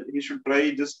 or he should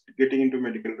try just getting into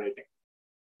medical writing.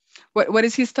 What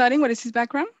is he studying? What is his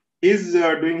background? He's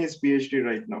doing his PhD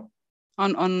right now.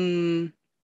 On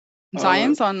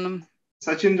science? On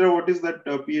Sachindra, what is that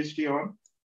PhD on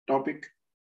topic?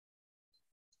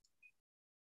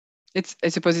 I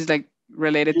suppose it's like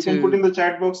related to. You can put in the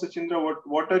chat box, Sachindra.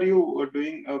 What are you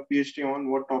doing a PhD on?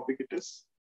 What topic it is?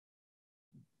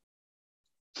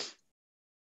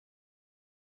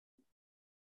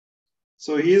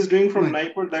 So he is doing from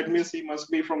Nipur. That means he must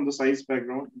be from the science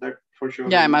background. That for sure.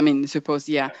 Yeah, I mean, suppose,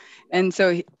 yeah. And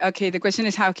so, okay, the question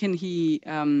is, how can he?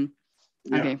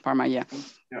 Okay, pharma, yeah.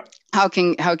 How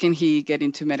can he get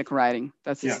into medical writing?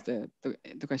 That's the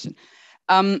question.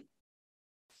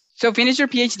 So finish your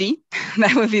PhD.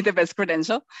 That would be the best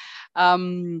credential.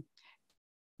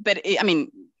 But I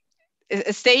mean,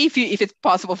 stay if it's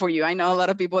possible for you. I know a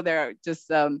lot of people that are just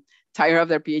tired of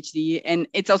their PhD, and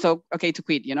it's also okay to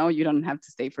quit. You know, you don't have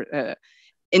to stay for.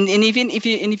 And even if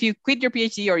you quit your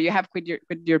PhD, or you have quit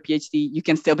your PhD, you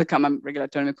can still become a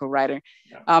regulatory medical writer.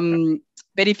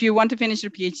 But if you want to finish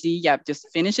your PhD, just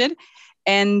finish it,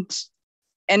 and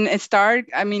start.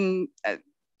 I mean,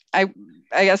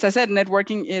 as I said,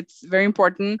 networking, it's very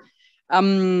important.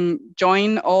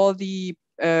 Join all the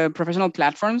professional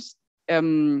platforms. I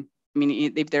mean,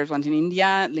 if there's one in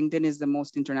India, LinkedIn is the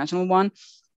most international one,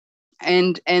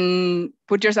 and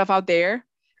put yourself out there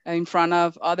in front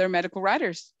of other medical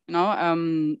writers, you know,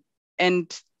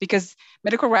 and because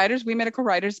we medical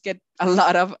writers get a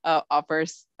lot of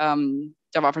offers,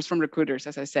 job offers from recruiters,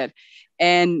 as I said,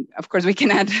 and of course we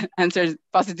cannot answer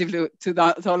positively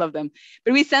to all of them,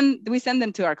 but we send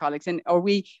them to our colleagues, or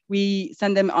we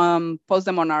send them, post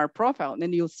them on our profile, and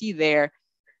then you'll see there.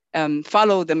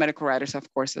 Follow the medical writers,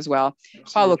 of course, as well.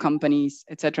 Absolutely. Follow companies,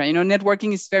 etc. You know,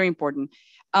 networking is very important.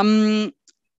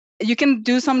 You can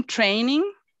do some training.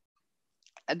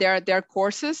 There are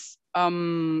courses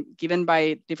given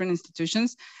by different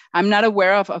institutions. I'm not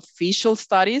aware of official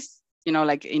studies, you know,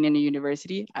 like in any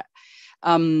university,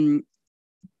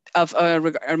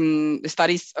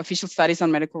 official studies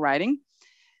on medical writing.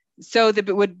 So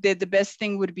the best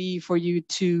thing would be for you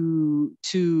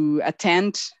to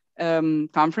attend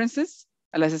conferences.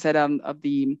 As I said,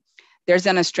 there's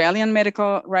an Australian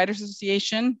Medical Writers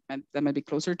Association that might be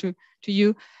closer to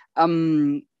you.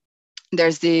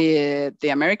 There's the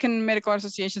American Medical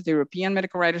Association, the European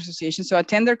Medical Writers Association. So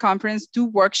attend their conference, do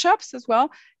workshops as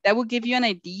well. That will give you an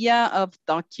idea of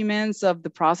documents, of the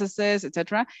processes,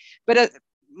 etc. But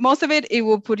most of it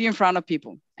will put you in front of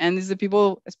people, and these are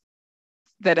people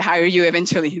that hire you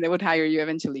eventually. They would hire you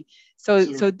eventually.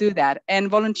 So do that and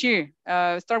volunteer.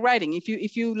 Start writing.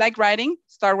 If you like writing,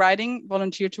 start writing.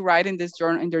 Volunteer to write in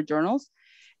their journals,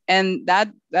 and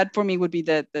that for me would be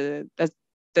the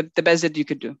best that you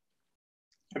could do.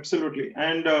 Absolutely.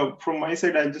 And from my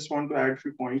side, I just want to add a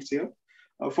few points here.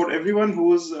 For everyone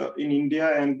who's in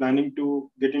India and planning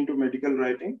to get into medical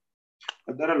writing,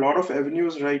 there are a lot of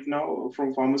avenues right now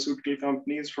from pharmaceutical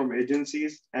companies, from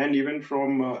agencies, and even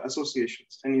from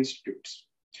associations and institutes.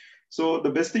 So the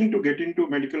best thing to get into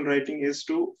medical writing is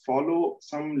to follow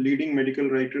some leading medical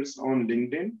writers on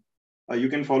LinkedIn. You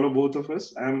can follow both of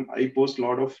us. I post a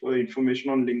lot of information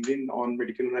on LinkedIn on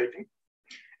medical writing.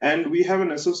 And we have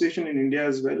an association in India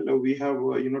as well. We have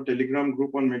Telegram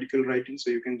group on medical writing,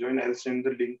 so you can join. I'll send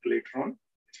the link later on.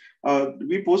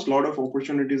 We post a lot of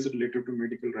opportunities related to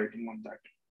medical writing on that.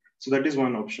 So that is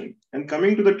one option. And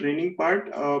coming to the training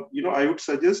part, I would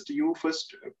suggest you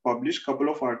first publish a couple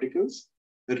of articles,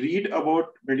 read about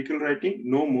medical writing,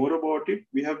 know more about it.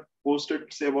 We have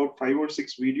posted, say, about 5 or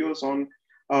 6 videos on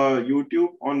YouTube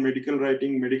on medical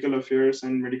writing, medical affairs,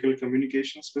 and medical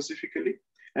communication specifically.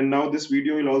 And now this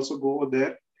video will also go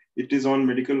there. It is on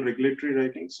medical regulatory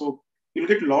writing. So you'll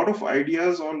get a lot of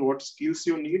ideas on what skills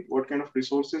you need, what kind of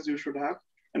resources you should have,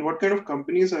 and what kind of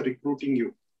companies are recruiting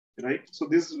you, right? So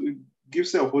this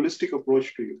gives a holistic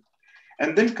approach to you.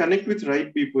 And then connect with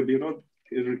right people.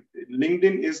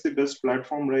 LinkedIn is the best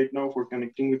platform right now for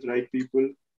connecting with right people,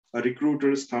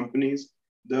 recruiters, companies.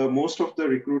 Most of the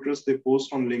recruiters, they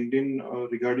post on LinkedIn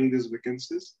regarding these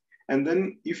vacancies. And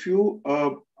then if you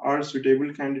are a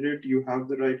suitable candidate, you have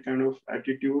the right kind of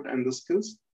attitude and the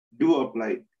skills, do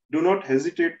apply. Do not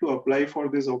hesitate to apply for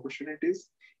these opportunities.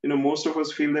 Most of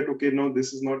us feel that, okay, no,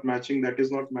 this is not matching, that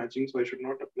is not matching, so I should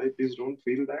not apply. Please don't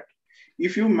feel that.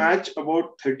 If you match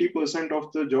about 30%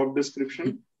 of the job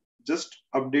description, just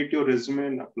update your resume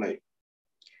and apply.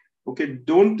 Okay,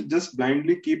 don't just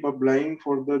blindly keep applying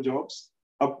for the jobs.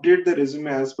 Update the resume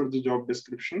as per the job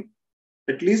description.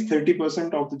 At least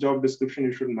 30% of the job description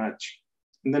you should match,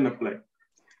 and then apply.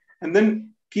 And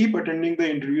then keep attending the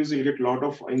interviews. You'll get a lot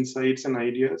of insights and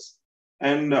ideas.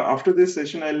 And after this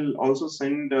session, I'll also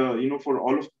send, for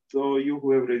all of you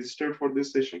who have registered for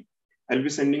this session, I'll be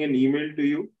sending an email to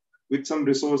you with some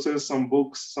resources, some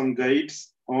books, some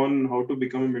guides on how to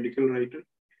become a medical writer.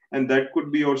 And that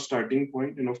could be your starting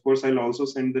point. And of course, I'll also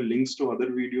send the links to other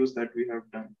videos that we have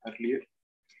done earlier.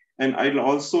 And I'll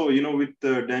also, with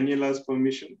Daniela's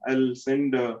permission, I'll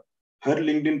send her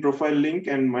LinkedIn profile link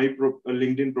and my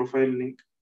LinkedIn profile link.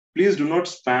 Please do not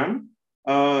spam.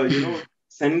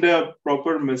 Send a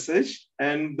proper message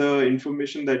and the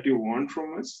information that you want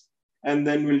from us, and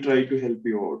then we'll try to help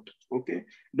you out. Okay.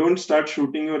 Don't start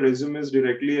shooting your resumes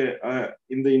directly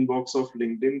in the inbox of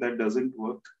LinkedIn. That doesn't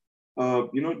work.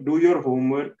 Do your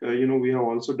homework. We have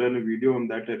also done a video on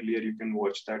that earlier. You can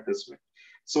watch that as well.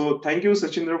 So thank you,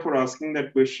 Sachindra, for asking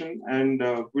that question. And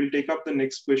we'll take up the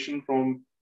next question from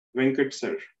Venkat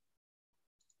sir.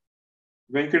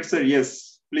 Venkat sir,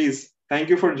 yes, please. Thank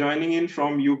you for joining in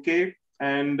from UK.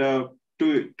 And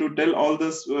to tell all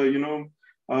this,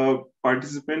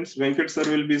 participants, Venkat sir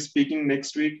will be speaking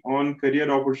next week on career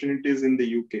opportunities in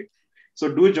the UK.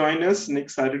 So do join us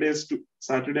next Saturday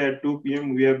at 2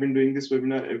 p.m. We have been doing this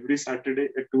webinar every Saturday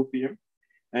at 2 p.m.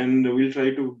 And we'll try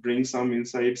to bring some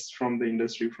insights from the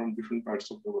industry from different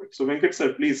parts of the world. So Venkat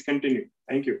sir, please continue.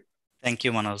 Thank you. Thank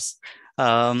you, Manoj.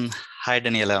 Hi,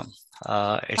 Daniela.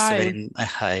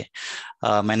 Hi.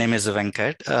 My name is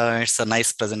Venkat. It's a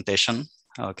nice presentation.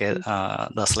 Okay,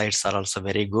 the slides are also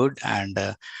very good, and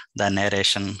the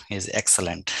narration is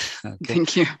excellent. Okay.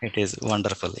 Thank you. It is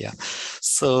wonderful. Yeah.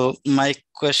 So my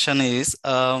question is,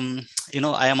 I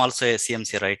am also a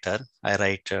CMC writer. I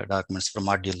write documents for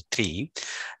Module 3.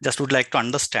 Just would like to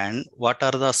understand what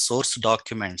are the source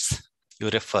documents you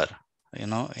refer,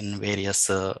 in various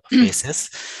phases.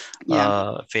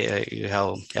 Yeah. You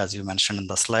have, as you mentioned in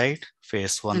the slide,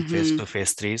 phase 1, phase 2,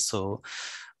 phase 3.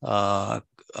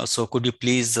 So could you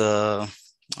please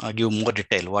give more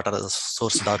detail? What are the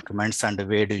source documents and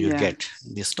where do you get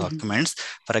these documents?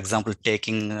 For example,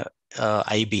 taking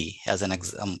IB as an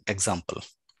example,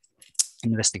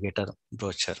 investigator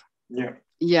brochure.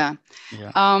 Yeah.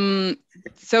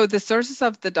 So the sources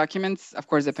of the documents, of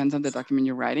course, depends on the document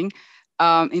you're writing.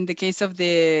 In the case of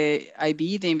the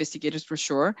IB, the investigator's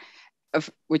brochure, of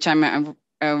which I'm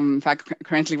in fact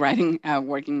currently writing,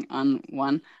 working on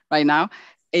one right now.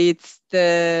 It's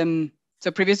the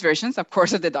previous versions, of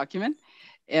course, of the document,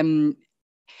 and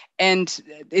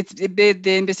the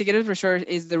investigator's brochure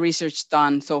is the research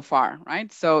done so far, right?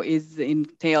 So it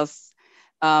entails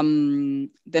the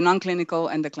non-clinical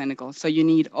and the clinical. So you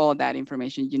need all that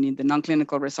information. You need the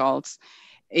non-clinical results.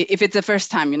 If it's the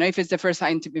first time, if it's the first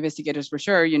scientific investigator's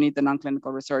brochure, you need the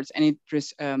non-clinical results and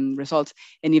results.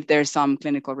 And if there's some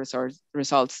clinical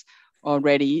results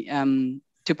already,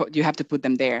 you have to put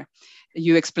them there.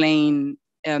 You explain,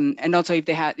 and also if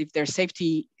there's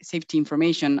safety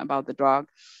information about the drug,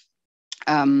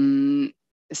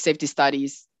 safety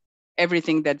studies,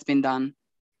 everything that's been done,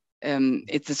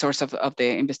 it's the source of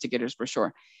the investigator's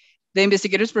brochure. The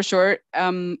investigator's brochure,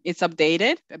 it's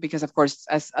updated because, of course,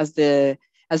 as the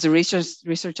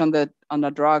research on the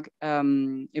drug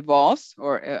evolves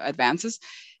or advances,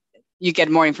 you get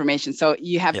more information. So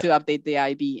you have to update the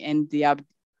IB, and the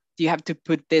you have to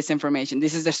put this information.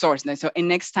 This is the source. And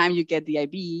next time you get the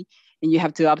IB and you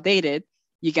have to update it,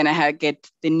 you're gonna get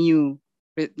the new,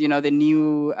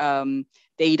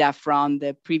 data from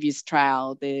the previous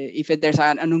trial. If there's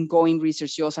an ongoing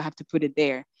research, you also have to put it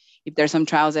there. If there's some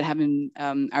trials that haven't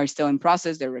are still in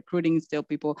process, they're recruiting still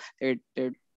people,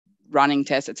 they're running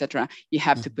tests, etc. You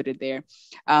have to put it there.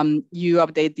 You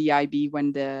update the IB when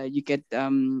you get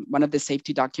one of the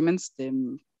safety documents,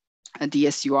 the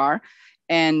DSUR,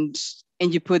 and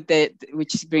you put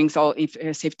which brings all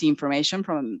safety information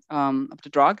from of the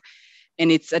drug. And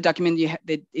it's a document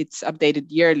that it's updated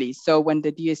yearly. So when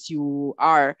the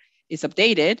DSUR is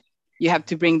updated, you have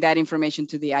to bring that information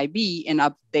to the IB and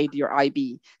update your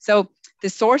IB. So the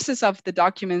sources of the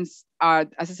documents are,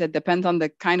 as I said, depend on the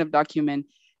kind of document,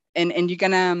 and you're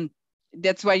gonna.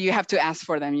 That's why you have to ask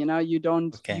for them. You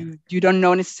don't you don't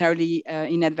know necessarily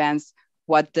in advance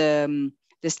what the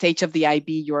stage of the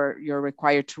IB you're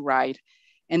required to write,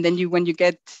 and then when you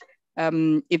get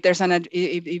if there's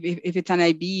if it's an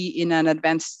IB in an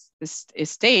advanced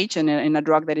stage and in a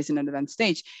drug that is in an advanced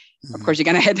stage, of course you're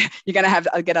gonna have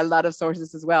get a lot of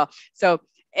sources as well. So,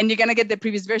 and you're gonna get the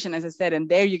previous version, as I said, and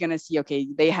there you're gonna see, okay,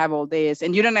 they have all this,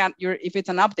 and if it's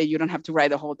an update, you don't have to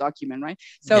write the whole document, right?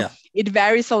 So it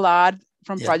varies a lot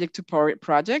from project to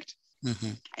project.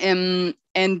 And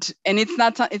it's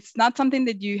not something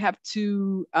that you have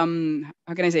to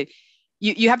how can I say,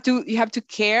 you have to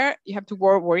care, you have to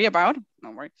worry about,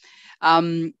 don't worry,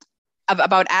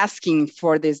 about asking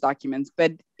for these documents,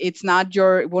 but it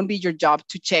won't be your job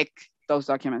to check those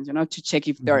documents, to check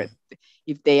if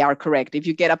they are correct. If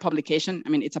you get a publication, I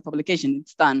mean, it's a publication,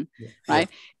 it's done, right?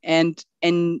 And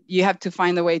you have to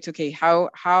find a way to, okay,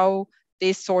 how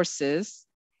these sources,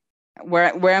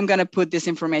 where I'm going to put this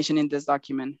information in this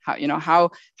document,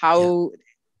 how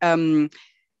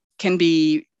can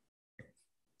be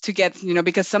to get,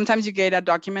 because sometimes you get a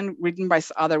document written by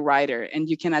other writer and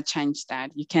you cannot change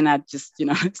that. You cannot just,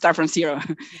 start from zero.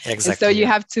 Exactly. And so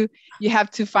you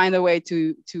have to find a way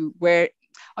to where,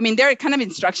 I mean, there are kind of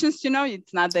instructions,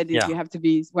 it's not that you have to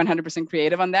be 100%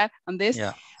 creative on this,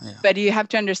 but you have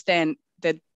to understand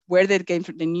that where they came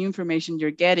from, the new information you're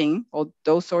getting, all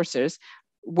those sources,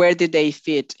 where did they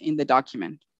fit in the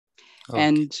document? Okay.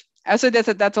 And also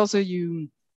that's also you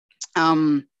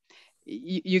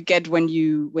get when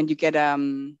you get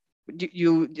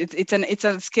it's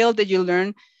a skill that you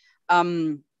learn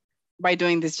by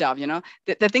doing this job.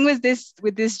 The thing with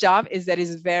this job is that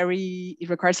it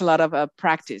requires a lot of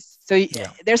practice. So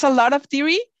there's a lot of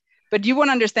theory, but you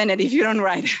won't understand it if you don't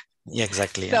write. Yeah,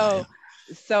 exactly. So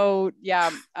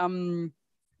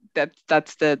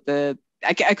that's the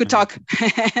I could talk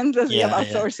endlessly about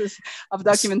sources of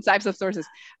documents, types of sources,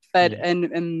 but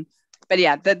but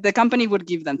the company would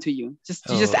give them to you. Just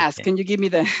ask. Okay. Can you give me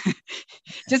the?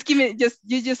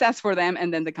 just ask for them,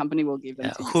 and then the company will give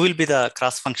them to you. Who will be the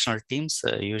cross-functional teams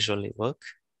usually work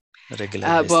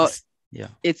regular basis? Well,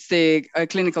 it's the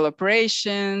clinical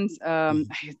operations. I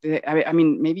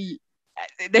mean, maybe.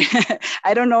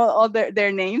 I don't know all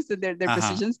their names, their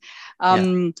positions.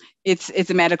 It's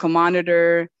a medical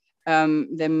monitor,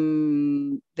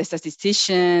 the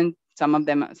statistician. Some of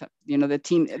them, the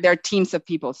team. There are teams of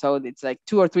people, so it's like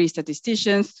 2 or 3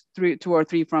 statisticians, 2 or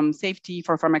 3 from safety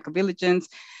for pharmacovigilance,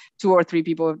 2 or 3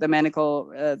 people of the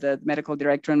medical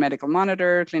director and medical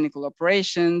monitor, clinical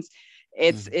operations.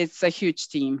 It's a huge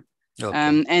team,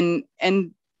 okay.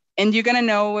 And you're gonna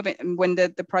know when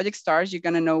the project starts. You're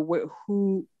gonna know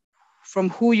from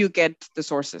who you get the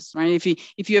sources, right?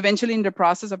 If you eventually in the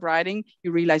process of writing,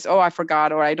 you realize, oh, I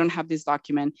forgot, or I don't have this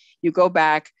document, you go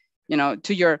back,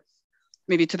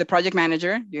 maybe to the project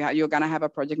manager. You're gonna have a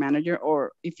project manager,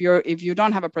 or if you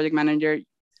don't have a project manager,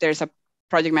 there's a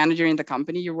project manager in the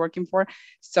company you're working for,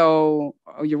 or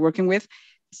you're working with.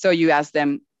 So you ask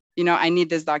them, I need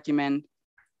this document.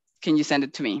 Can you send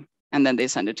it to me? And then they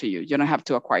send it to you. You don't have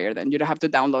to acquire them. You don't have to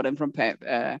download them from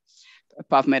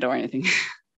PubMed or anything.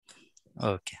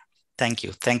 Okay. Thank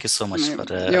you. Thank you so much for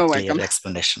the clear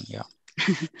explanation. Yeah.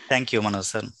 Thank you, Manoj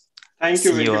sir. Thank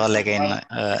you. See you all again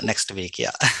next week.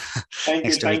 Yeah. Thank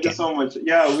you. Thank you so much.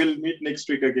 Yeah, we'll meet next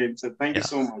week again. So thank you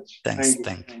so much. Thanks.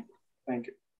 Thank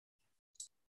you.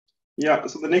 Yeah.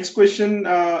 So the next question,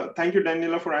 thank you,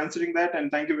 Daniela, for answering that. And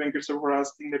thank you, Venkat sir, for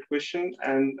asking that question.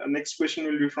 And the next question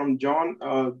will be from John.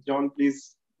 John,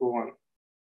 please go on.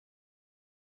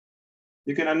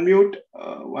 You can unmute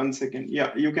 1 second.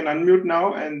 Yeah, you can unmute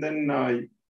now and then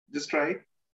just try.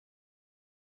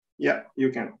 Yeah,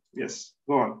 you can. Yes,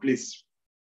 go on, please.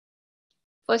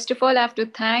 First of all, I have to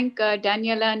thank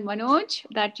Daniela and Manoj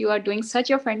that you are doing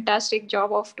such a fantastic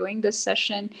job of doing this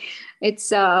session.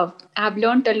 It's I've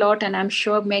learned a lot, and I'm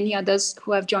sure many others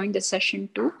who have joined the session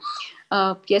too.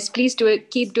 Yes, please do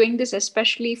it. Keep doing this,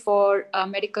 especially for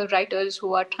medical writers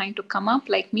who are trying to come up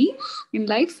like me in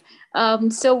life.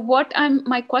 So,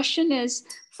 my question is,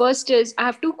 first is I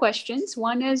have two questions.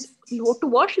 One is to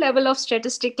what level of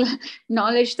statistical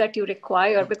knowledge that you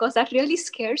require, because that really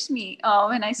scares me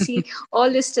when I see all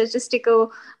the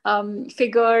statistical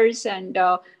figures and.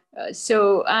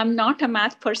 So I'm not a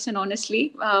math person,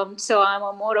 honestly. So I'm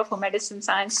more of a medicine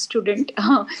science student.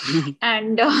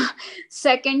 And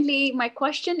secondly, my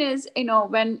question is,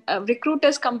 when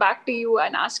recruiters come back to you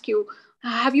and ask you,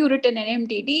 have you written an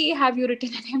MDD? Have you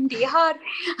written an MDR?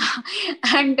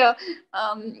 And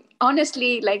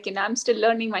honestly, I'm still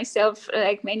learning myself,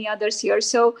 like many others here.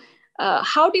 So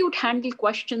how do you handle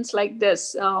questions like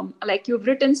this? Like you've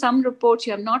written some reports,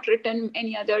 you have not written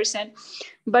any others,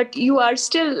 but you are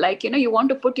still you want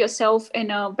to put yourself in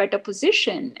a better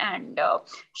position and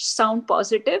sound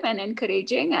positive and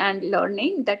encouraging and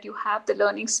learning, that you have the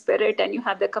learning spirit and you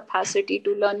have the capacity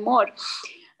to learn more.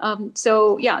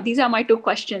 So yeah, these are my two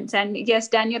questions. And yes,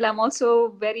 Daniel, I'm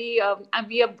also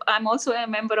I'm also a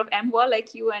member of MWA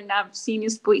like you, and I've seen you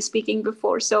speaking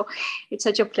before. So it's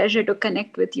such a pleasure to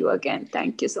connect with you again.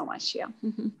 Thank you so much. Yeah.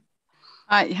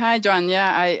 Hi, John.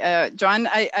 Yeah, John,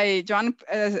 I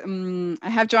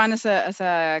have John as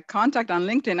a contact on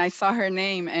LinkedIn. I saw her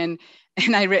name and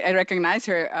I recognize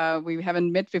her. We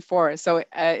haven't met before, so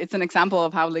it's an example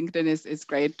of how LinkedIn is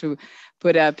great to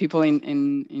put people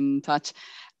in touch.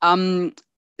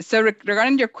 So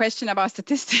regarding your question about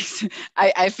statistics,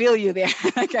 I feel you there.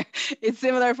 It's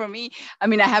similar for me. I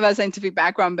mean, I have a scientific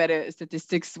background, but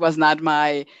statistics was not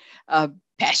my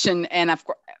passion. And of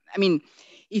course, I mean,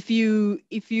 if you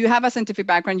have a scientific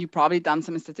background, you've probably done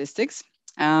some statistics,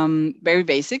 very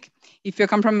basic. If you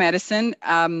come from medicine,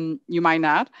 you might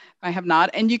have not.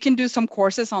 And you can do some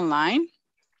courses online.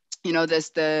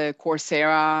 There's the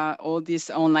Coursera, all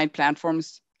these online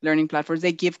platforms, learning platforms,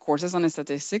 they give courses on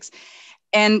statistics.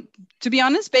 And to be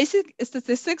honest, basic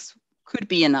statistics could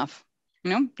be enough.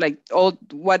 Like all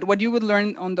what you would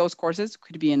learn on those courses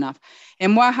could be enough.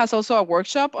 MWA has also a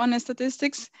workshop on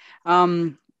statistics.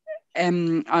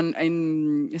 In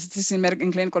statistics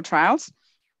in clinical trials,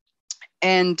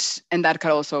 and that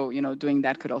could also, doing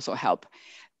that could also help.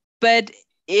 But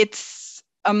it's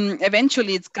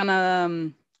eventually it's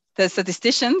gonna the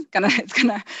statistician it's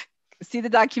gonna see the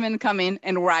document come in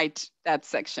and write that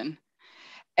section,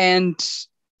 and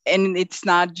it's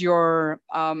not your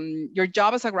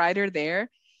job as a writer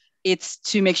there. It's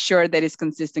to make sure that it's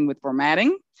consistent with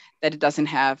formatting, that it doesn't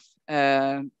have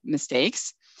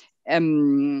mistakes.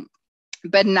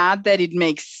 But not that it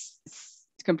makes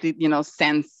complete,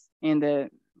 sense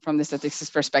from the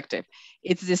statistics perspective.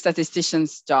 It's the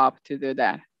statistician's job to do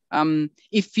that.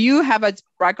 If you have a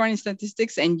background in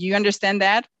statistics and you understand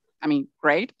that, I mean,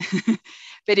 great.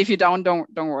 But if you don't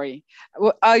worry.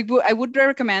 I would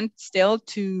recommend still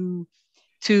to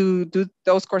do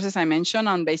those courses I mentioned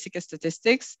on basic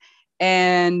statistics,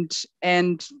 and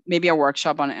maybe a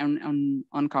workshop on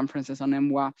conferences on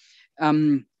MWA.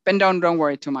 But don't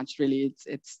worry too much. Really,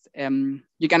 it's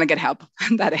you're gonna get help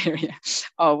in that area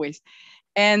always.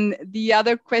 And the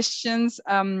other questions,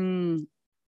 I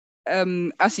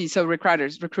see. So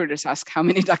recruiters ask how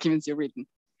many documents you've written.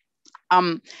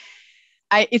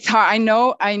 It's hard. I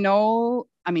know.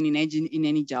 I mean, in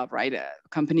any job, right?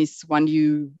 Companies want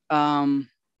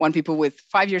people with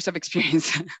 5 years of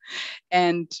experience,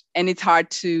 and it's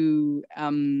hard to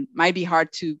might be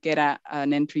hard to get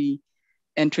an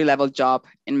entry level job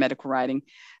in medical writing.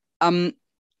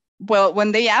 Well,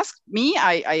 when they ask me,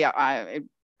 I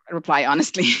reply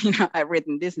honestly. I've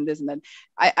written this and this and that.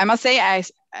 I must say,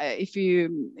 if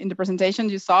you in the presentation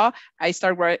you saw, I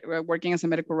started working as a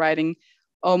medical writing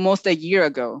almost a year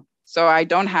ago. So I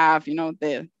don't have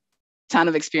the ton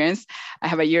of experience. I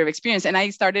have a year of experience, and I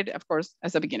started, of course,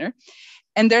 as a beginner.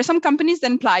 And there are some companies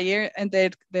that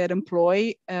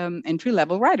employ entry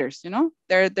level writers.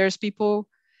 There's people.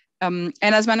 And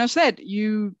as Manu said,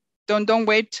 you don't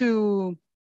wait to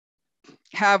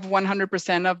have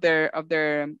 100% of their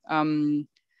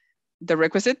the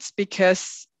requisites,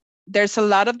 because there's a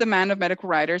lot of demand of medical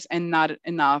writers and not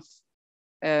enough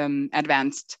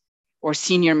advanced or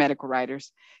senior medical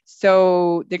writers.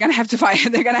 So they're gonna have to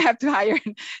hire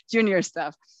junior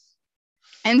staff.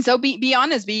 And so be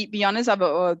honest. Be honest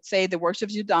about, say, the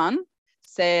workshops you've done.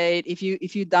 Say if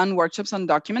you've done workshops on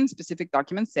specific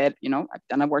documents, said, I've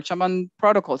done a workshop on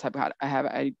protocols.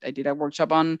 I did a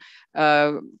workshop on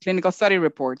clinical study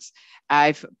reports.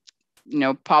 I've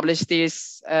publish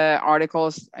these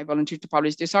articles. I volunteered to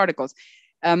publish these articles.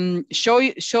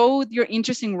 Show your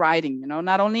interest in writing,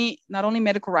 not only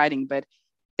medical writing, but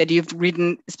that you've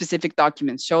written specific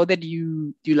documents. Show that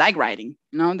you like writing,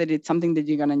 that it's something that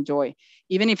you're going to enjoy,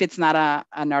 even if it's not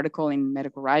an article in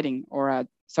medical writing or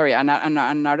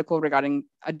an article regarding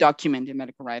a document in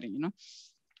medical writing,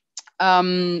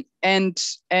 and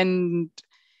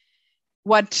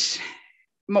what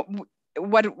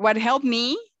helped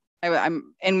me,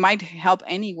 and might help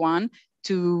anyone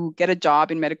to get a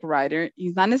job in medical writer,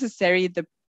 is not necessarily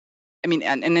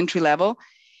an entry level.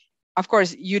 Of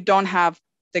course, you don't have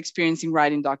the experience in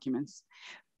writing documents,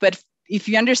 but if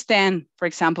you understand, for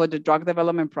example, the drug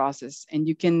development process, and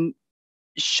you can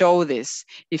show this,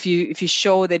 if you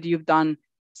show that you've done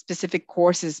specific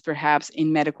courses, perhaps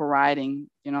in medical writing,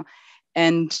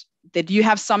 and that you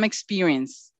have some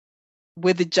experience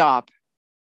with the job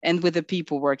and with the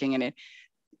people working in it,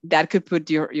 that could put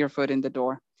your foot in the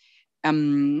door.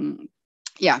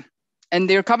 Yeah. And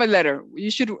your cover letter, you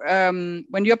should,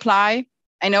 when you apply,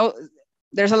 I know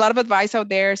there's a lot of advice out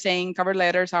there saying cover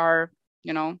letters are,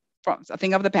 a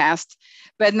thing of the past,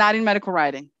 but not in medical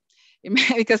writing.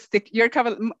 Because your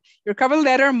cover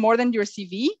letter, more than your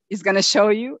CV, is going to show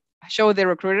the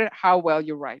recruiter how well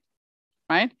you write,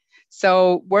 right?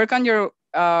 So work on your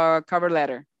cover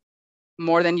letter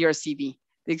more than your CV,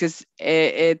 because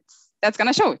that's going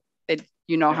to show that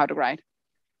you know how to write.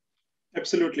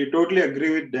 Absolutely. Totally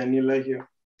agree with Daniela here.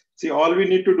 See, all we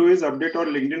need to do is update our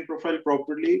LinkedIn profile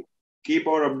properly, keep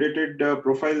our updated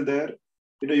profile there.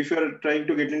 If you are trying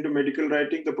to get into medical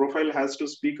writing, the profile has to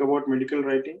speak about medical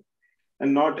writing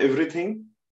and not everything.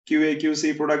 QA,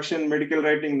 QC, production, medical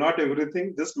writing, not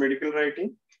everything, just medical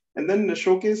writing. And then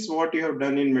showcase what you have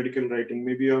done in medical writing.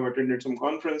 Maybe you have attended some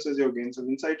conferences, you have gained some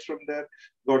insights from there,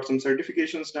 got some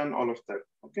certifications done, all of that.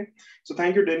 Okay. So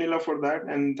thank you, Daniela, for that.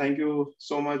 And thank you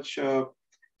so much for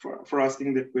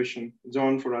asking that question,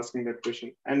 John, for asking that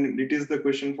question. And it is the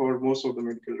question for most of the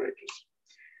medical writers.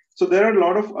 So there are a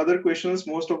lot of other questions.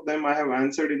 Most of them I have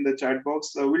answered in the chat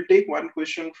box. We'll take one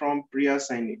question from Priya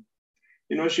Saini.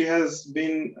 She has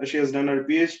done her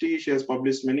PhD. She has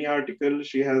published many articles.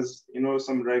 She has,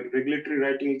 some regulatory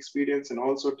writing experience, and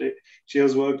also she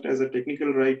has worked as a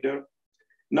technical writer.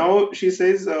 Now she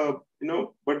says,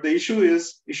 but the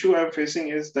issue I'm facing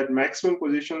is that maximum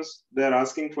positions, they're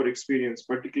asking for experience,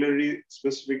 particularly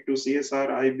specific to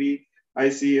CSR, IB,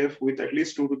 ICF with at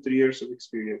least 2 to 3 years of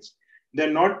experience. They're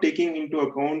not taking into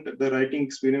account the writing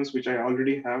experience, which I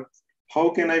already have.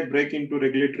 How can I break into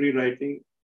regulatory writing,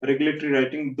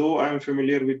 though I'm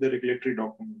familiar with the regulatory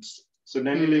documents? So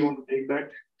Daniela, you want to take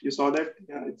that? You saw that?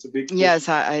 Yeah, it's a big question. Yes,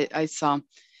 I saw.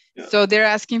 Yeah. So they're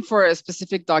asking for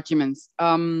specific documents.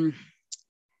 This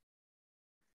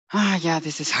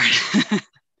is hard.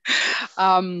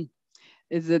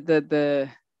 Is it the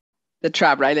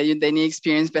trap, right? They need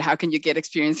experience, but how can you get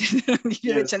experience if you don't give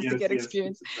you a chance to get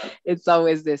experience? It's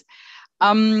always this.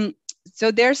 So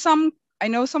there's I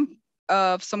know some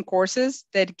courses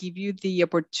that give you the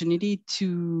opportunity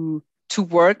to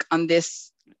work on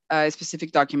this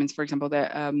specific documents. For example,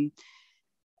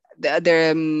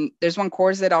 there's one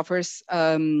course that offers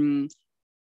the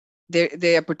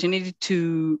opportunity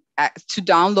to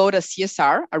download a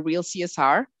CSR, a real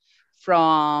CSR,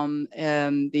 from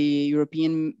the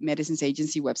European Medicines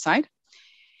Agency website,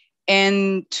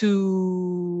 and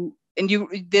the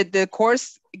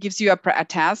course gives you a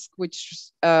task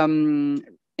which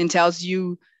entails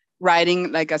you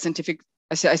writing like a scientific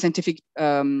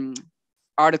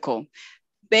article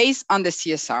based on the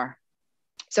CSR.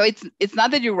 So it's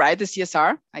not that you write the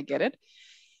CSR, I get it,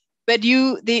 but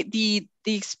the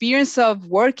experience of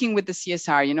working with the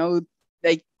CSR,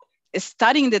 like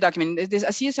studying the document. A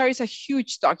CSR is a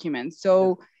huge document,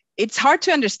 so it's hard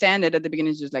to understand it at the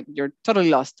beginning. It's just like you're totally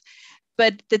lost.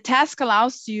 But the task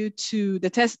allows you to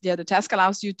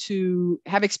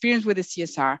have experience with the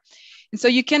CSR, and so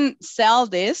you can sell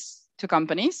this to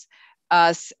companies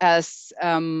as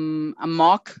a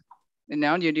mock.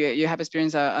 You have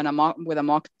experience with a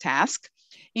mock task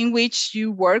in which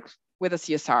you work with a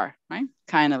CSR, right?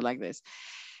 Kind of like this.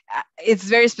 It's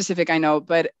very specific, I know,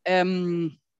 but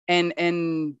and I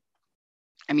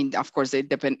mean, of course, it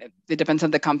depends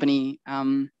on the company,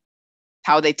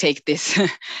 how they take this.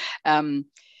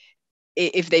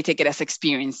 If they take it as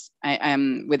experience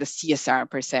with a CSR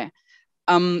per se.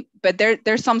 But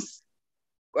there's some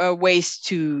ways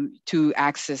to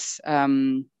access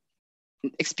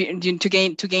experience, to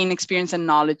gain experience and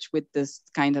knowledge with this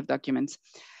kind of documents.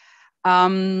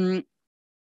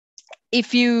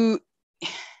 If you,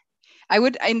 I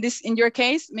would in your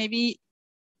case maybe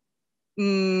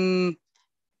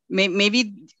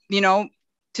maybe,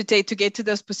 to get to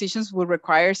those positions will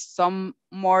require some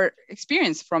more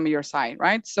experience from your side,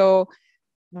 right? So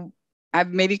I've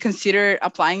maybe considered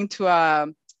applying to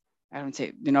I don't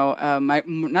say,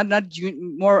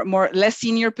 more less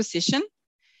senior position,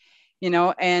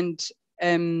 and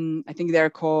I think they're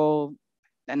called,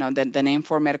 I know that the name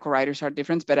for medical writers are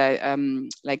different, but I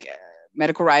like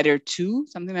medical writer 2,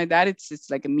 something like that. It's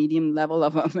like a medium level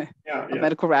of a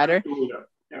medical writer.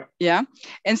 Yeah.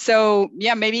 And so,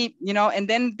 maybe, and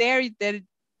then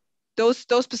those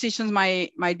positions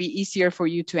might be easier for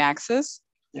you to access,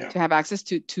 to have access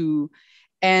to,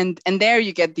 and there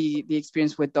you get the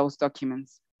experience with those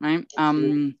documents, right?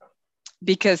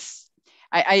 Because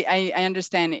I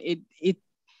understand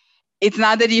it's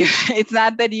not that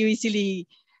you easily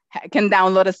can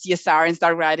download a CSR and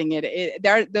start writing it.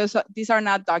 These are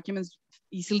not documents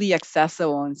easily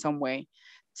accessible in some way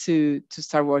to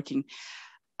start working.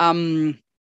 So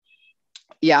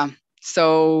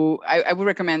I would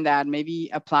recommend that maybe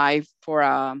apply for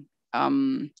a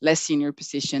less senior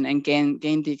position and gain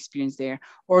the experience there,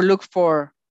 or look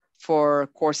for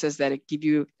courses that give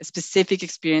you a specific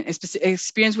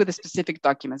experience with a specific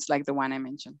documents like the one I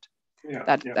mentioned.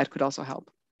 That could also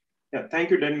help. Yeah, thank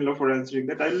you, Daniela, for answering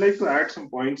that. I'd like to add some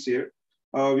points here.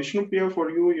 Vishnupriya, for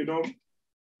you,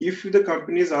 if the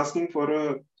company is asking for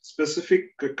a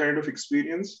specific kind of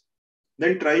experience,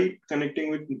 then try connecting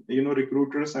with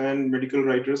recruiters and medical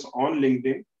writers on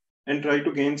LinkedIn and try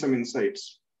to gain some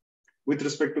insights with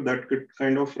respect to that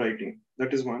kind of writing.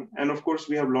 That is one. And of course,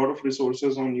 we have a lot of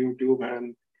resources on YouTube,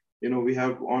 and we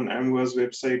have on AMWA's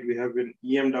website, we have in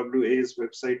EMWA's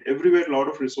website. Everywhere, a lot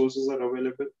of resources are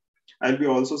available. I'll be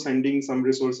also sending some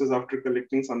resources after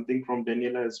collecting something from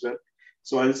Daniela as well.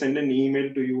 So I'll send an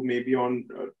email to you maybe on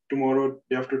tomorrow,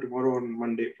 day after tomorrow, on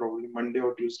Monday, probably Monday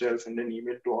or Tuesday. I'll send an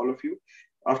email to all of you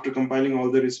after compiling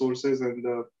all the resources and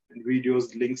the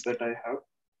videos, links that I have.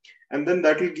 And then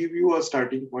that will give you a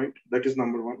starting point. That is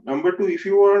number one. Number two, if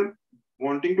you are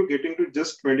wanting to get into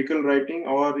just medical writing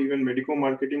or even medical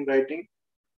marketing writing,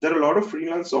 there are a lot of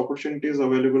freelance opportunities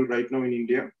available right now in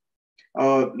India.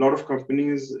 A lot of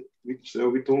companies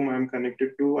with whom I'm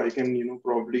connected to, I can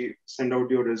probably send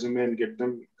out your resume and get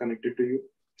them connected to you,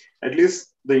 at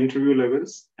least the interview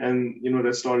levels, and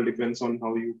rest all depends on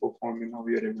how you perform and how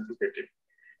you're able to get it.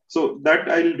 So that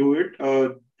I'll do it.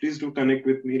 Please do connect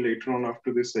with me later on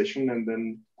after this session, and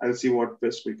then I'll see what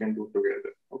best we can do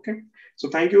together. Okay. So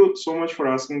thank you so much for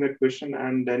asking that question,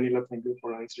 and Daniela, thank you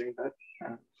for answering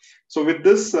that. So with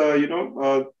this,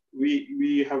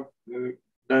 we have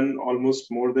done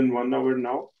almost more than 1 hour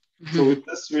now. So with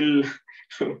this,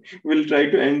 we'll try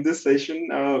to end this session.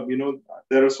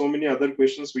 There are so many other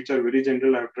questions which are very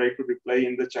general. I've tried to reply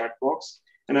in the chat box,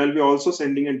 and I'll be also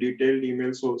sending a detailed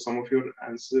email. So some of your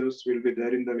answers will be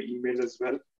there in the email as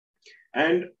well.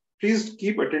 And please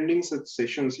keep attending such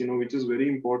sessions, which is very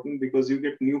important because you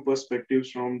get new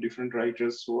perspectives from different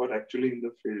writers who are actually in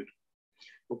the field.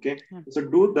 Okay, so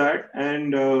do that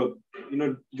and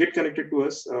get connected to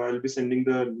us. I'll be sending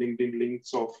the LinkedIn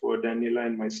links of Daniela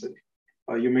and myself.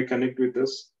 You may connect with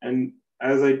us. And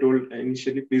as I told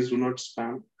initially, please do not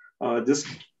spam. Just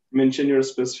mention your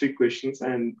specific questions,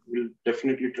 and we'll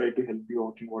definitely try to help you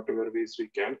out in whatever ways we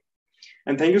can.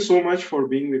 And thank you so much for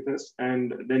being with us.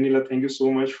 And Daniela, thank you so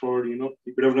much for, you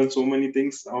could have done so many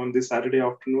things on this Saturday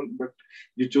afternoon, but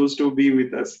you chose to be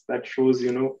with us. That shows,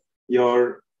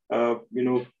 your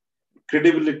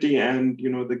credibility and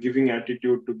the giving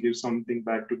attitude to give something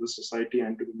back to the society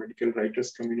and to the medical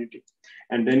writers community.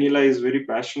 And Daniela is very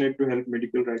passionate to help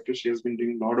medical writers. She has been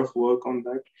doing a lot of work on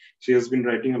that. She has been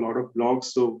writing a lot of blogs.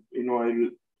 So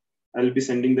I'll be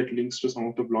sending that links to some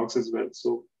of the blogs as well.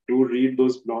 So do read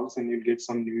those blogs and you'll get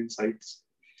some new insights.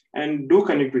 And do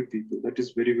connect with people. That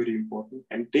is very, very important.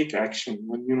 And take action.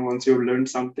 Once you've learned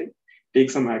something, take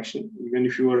some action. Even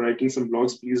if you are writing some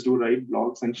blogs, please do write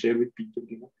blogs and share with people.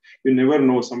 You never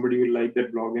know, somebody will like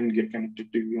that blog and get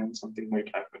connected to you and something might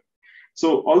happen.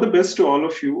 So all the best to all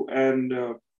of you, and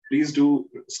please do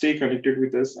stay connected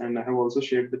with us. And I have also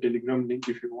shared the Telegram link.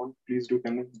 If you want, please do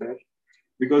connect there.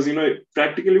 Because,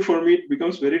 practically for me, it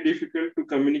becomes very difficult to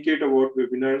communicate about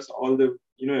webinars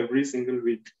every single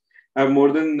week. I have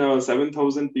more than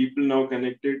 7,000 people now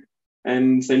connected,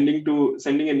 and sending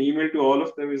an email to all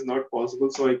of them is not possible.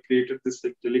 So I created this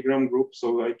Telegram group.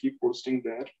 So I keep posting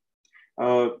there.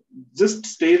 Just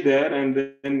stay there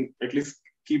and then at least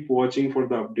keep watching for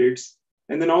the updates.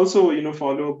 And then also,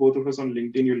 follow both of us on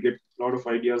LinkedIn. You'll get a lot of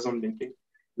ideas on LinkedIn.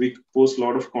 We post a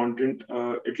lot of content.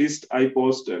 At least I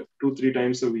post 2-3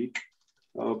 times a week.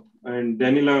 And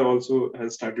Daniela also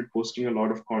has started posting a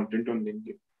lot of content on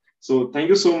LinkedIn. So thank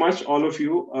you so much, all of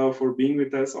you, for being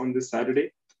with us on this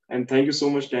Saturday. And thank you so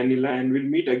much, Daniela. And we'll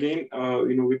meet again,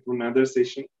 with another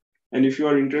session. And if you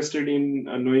are interested in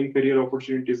knowing career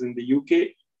opportunities in the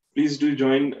UK, please do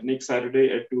join next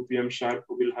Saturday at 2 p.m. sharp.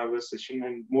 We'll have a session,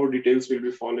 and more details will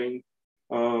be following.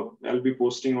 I'll be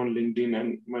posting on LinkedIn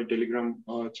and my Telegram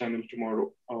channel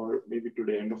tomorrow, or maybe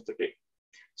today, end of the day.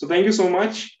 So thank you so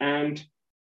much, and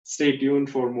stay tuned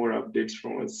for more updates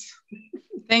from us.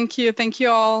 Thank you. Thank you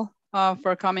all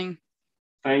for coming.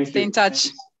 Thank Stay you. in touch.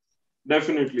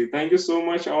 Definitely. Thank you so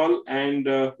much, all. And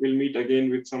we'll meet again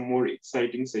with some more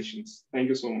exciting sessions. Thank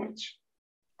you so much.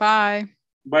 Bye.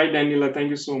 Bye, Daniela. Thank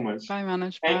you so much. Bye,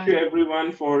 Manoj. Thank you,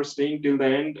 everyone, for staying till the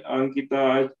end.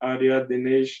 Ankita, Arya,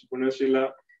 Dinesh,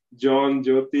 Gunashila, John,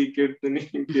 Jyoti,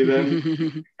 Kirtani,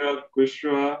 Kiran,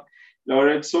 Kushwa,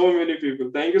 Laurette, so many people.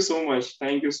 Thank you so much.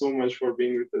 Thank you so much for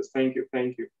being with us. Thank you.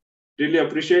 Thank you. Really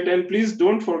appreciate it. And please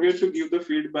don't forget to give the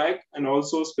feedback, and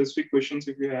also specific questions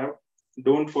if you have.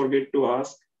 Don't forget to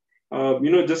ask.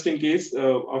 Just in case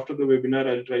after the webinar,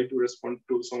 I'll try to respond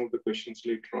to some of the questions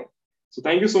later on. So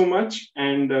thank you so much,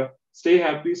 and stay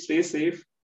happy, stay safe,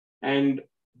 and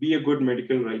be a good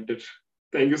medical writer.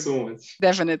 Thank you so much.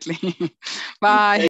 Definitely. Bye.